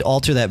they did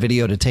alter that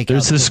video to take.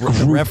 There's out this the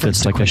group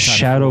reference that's like a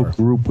shadow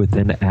group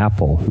within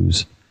Apple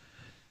who's.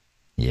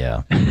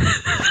 Yeah.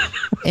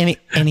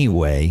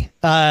 Anyway,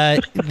 I'm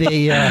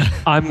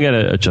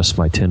gonna adjust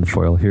my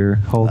tinfoil here.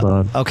 Hold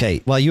on.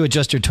 Okay, while you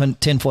adjust your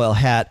tinfoil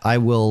hat, I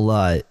will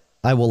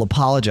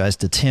apologize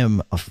to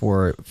Tim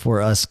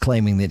for us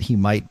claiming that he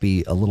might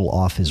be a little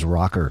off his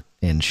rocker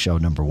in show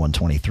number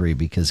 123,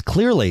 because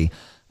clearly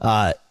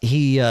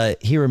he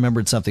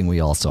remembered something we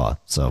all saw.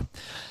 So.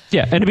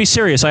 Yeah, and to be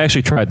serious, I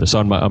actually tried this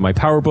on my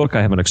PowerBook.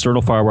 I have an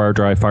external FireWire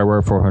drive,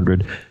 FireWire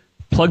 400.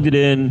 Plugged it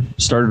in,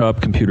 started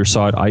up, computer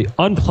saw it. I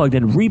unplugged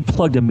and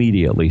replugged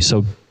immediately.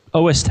 So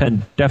OS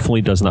 10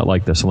 definitely does not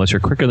like this unless you're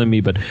quicker than me,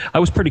 but I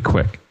was pretty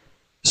quick.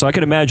 So I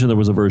can imagine there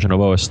was a version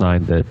of OS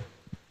 9 that,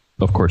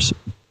 of course,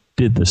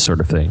 did this sort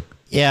of thing.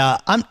 Yeah,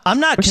 I'm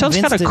not Which convinced.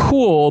 Sounds kind of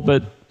cool,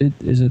 but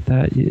is it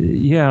that?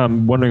 Yeah,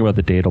 I'm wondering about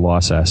the data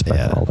loss aspect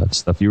and all that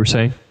stuff you were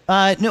saying.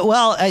 No,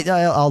 well,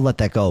 I'll let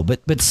that go.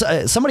 But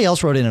somebody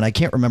else wrote in, and I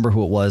can't remember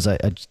who it was. I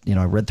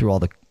read through all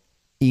the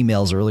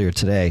emails earlier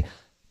today.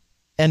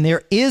 And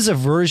there is a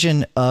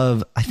version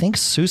of, I think,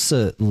 SUSE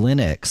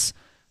Linux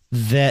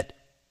that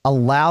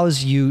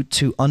allows you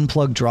to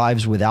unplug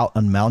drives without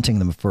unmounting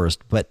them first.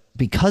 But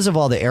because of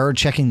all the error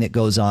checking that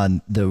goes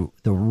on, the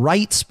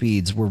write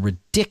speeds were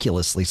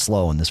ridiculously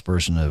slow in this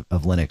version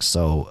of Linux.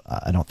 So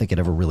I don't think it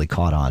ever really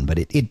caught on, but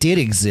it did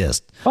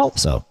exist. Well,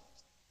 so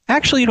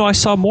actually, I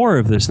saw more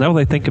of this. Now that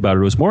I think about it,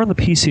 it was more on the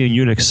PC and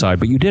Unix side,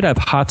 but you did have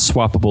hot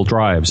swappable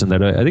drives, and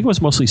that I think it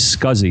was mostly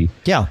SCSI.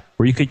 Yeah.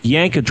 Where you could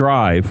yank a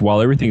drive while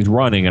everything's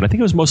running, and I think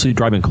it was mostly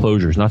drive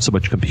enclosures, not so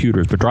much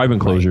computers, but drive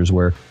enclosures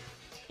where...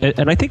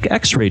 And I think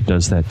X-Rate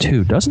does that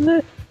too, doesn't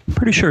it? I'm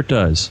pretty sure it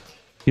does.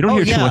 You don't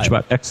hear too much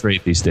about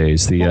X-Rate these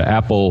days, the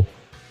Apple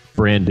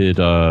branded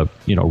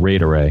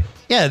RAID array.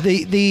 Yeah,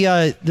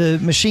 the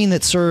machine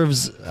that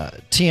serves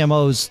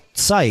TMO's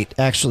site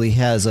actually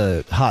has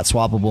a hot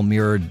swappable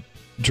mirrored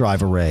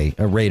drive array,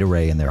 a RAID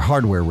array in there,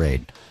 hardware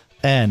RAID.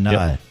 And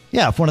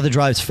if one of the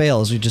drives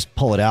fails, you just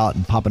pull it out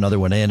and pop another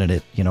one in, and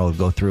it it'll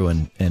go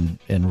through and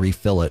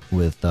refill it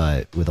with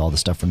all the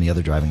stuff from the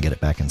other drive and get it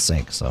back in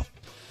sync. So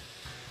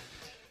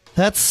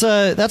that's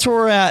where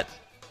we're at.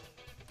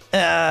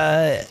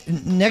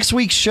 Next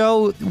week's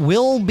show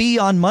will be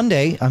on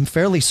Monday, I'm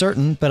fairly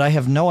certain, but I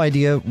have no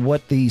idea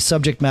what the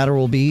subject matter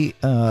will be,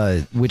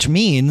 which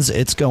means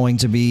it's going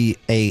to be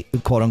a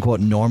quote-unquote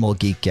normal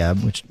Geek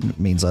Gab, which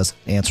means us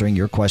answering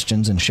your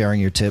questions and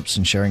sharing your tips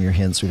and sharing your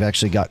hints. We've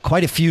actually got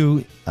quite a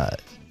few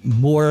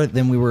more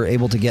than we were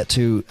able to get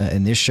to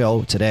in this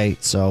show today,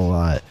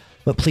 so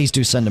but please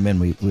do send them in.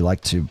 We like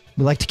to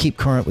keep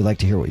current. We like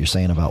to hear what you're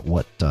saying about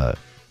what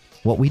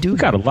we do. We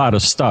got a lot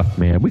of stuff,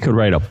 man. We could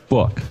write a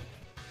book.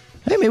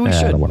 Hey, maybe we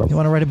should. You want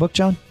to write a book,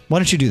 John? Why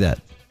don't you do that?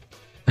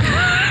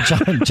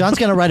 John's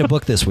going to write a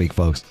book this week,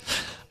 folks.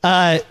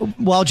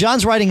 While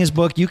John's writing his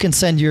book, you can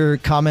send your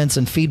comments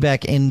and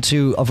feedback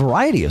into a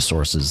variety of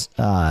sources,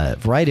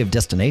 variety of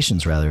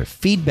destinations, rather.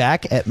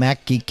 Feedback at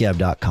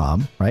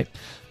macgeekgab.com, right?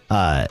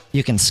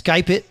 You can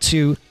Skype it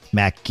to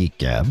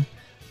MacGeekGab,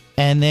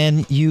 and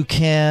then you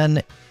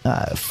can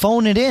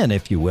phone it in,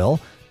 if you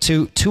will,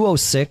 to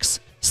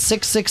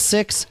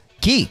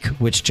 206-666-GEEK,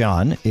 which,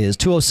 John, is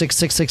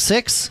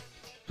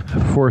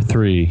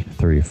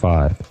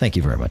 206-666-4335. Thank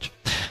you very much.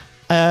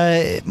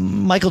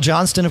 Michael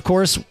Johnston, of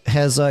course,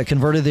 has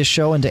converted this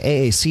show into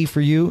AAC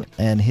for you,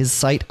 and his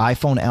site,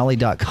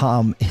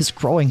 iPhoneAlley.com, is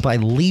growing by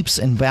leaps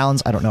and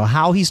bounds. I don't know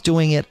how he's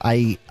doing it.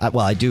 I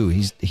do.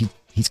 He's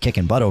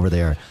kicking butt over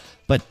there.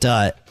 But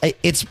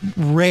it's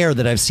rare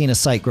that I've seen a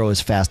site grow as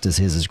fast as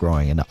his is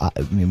growing. And I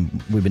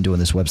mean, we've been doing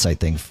this website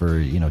thing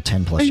for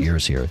 10 plus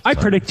years here. I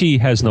predict he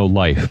has no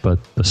life, but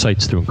the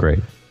site's doing great.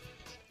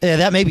 Yeah,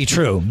 that may be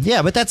true.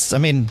 Yeah, but that's,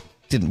 we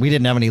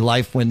didn't have any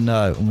life when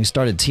we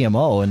started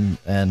TMO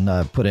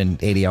and put in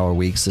 80-hour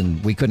weeks,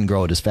 and we couldn't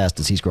grow it as fast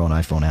as he's growing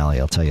iPhone Alley.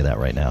 I'll tell you that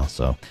right now.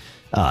 So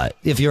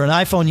if you're an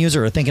iPhone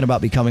user or thinking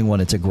about becoming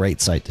one, it's a great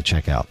site to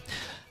check out.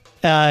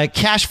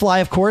 CacheFly,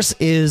 of course,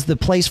 is the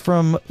place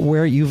from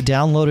where you've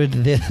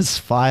downloaded this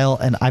file,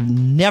 and I've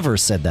never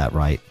said that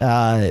right.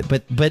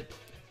 But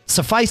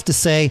suffice to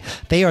say,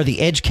 they are the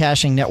edge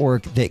caching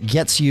network that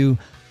gets you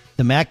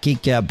the Mac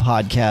Geek Gab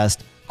podcast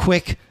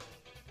quick,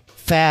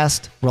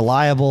 fast,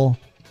 reliable,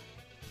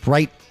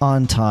 right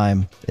on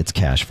time. It's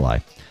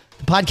CacheFly.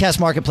 The podcast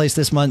marketplace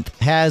this month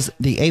has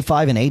the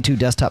A5 and A2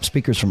 desktop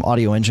speakers from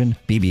Audio Engine,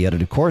 BB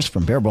Edit, of course,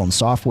 from Barebones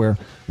Software,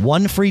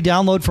 one free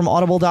download from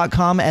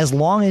Audible.com as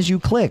long as you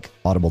click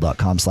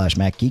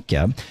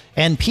audible.com/MacGeekGab,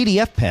 and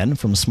PDF Pen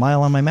from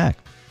Smile on My Mac.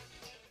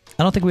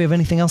 I don't think we have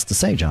anything else to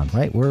say, John,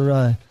 right?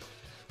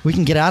 We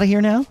can get out of here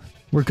now?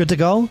 We're good to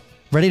go?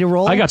 Ready to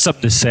roll? I got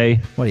something to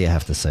say. What do you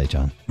have to say,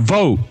 John?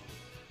 Vote.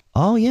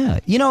 Oh, yeah.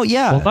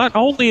 Yeah. Well, not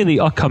only in the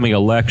upcoming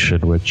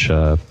election, which...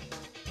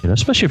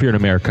 especially if you're in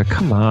America,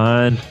 come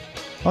on.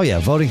 Oh, yeah,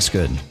 voting's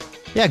good.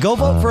 Yeah, go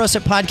vote for us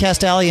at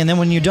Podcast Alley, and then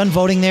when you're done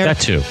voting there...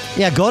 That too.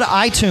 Yeah, go to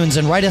iTunes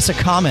and write us a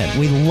comment.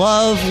 We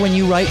love when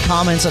you write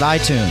comments at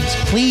iTunes.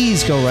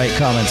 Please go write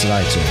comments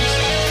at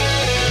iTunes.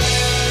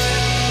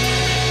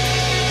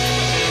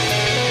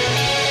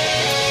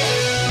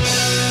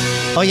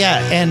 Oh,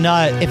 yeah, and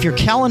if your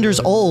calendar's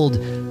old,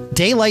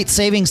 daylight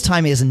savings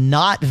time is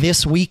not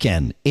this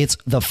weekend. It's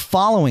the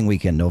following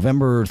weekend,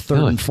 November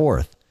 3rd and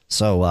 4th.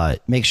 So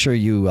make sure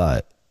you,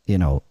 that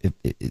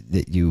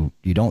you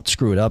don't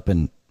screw it up.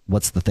 And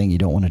what's the thing you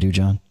don't want to do,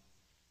 John?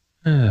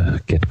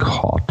 Get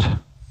caught.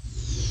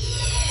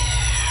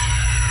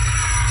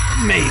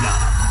 Made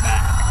up.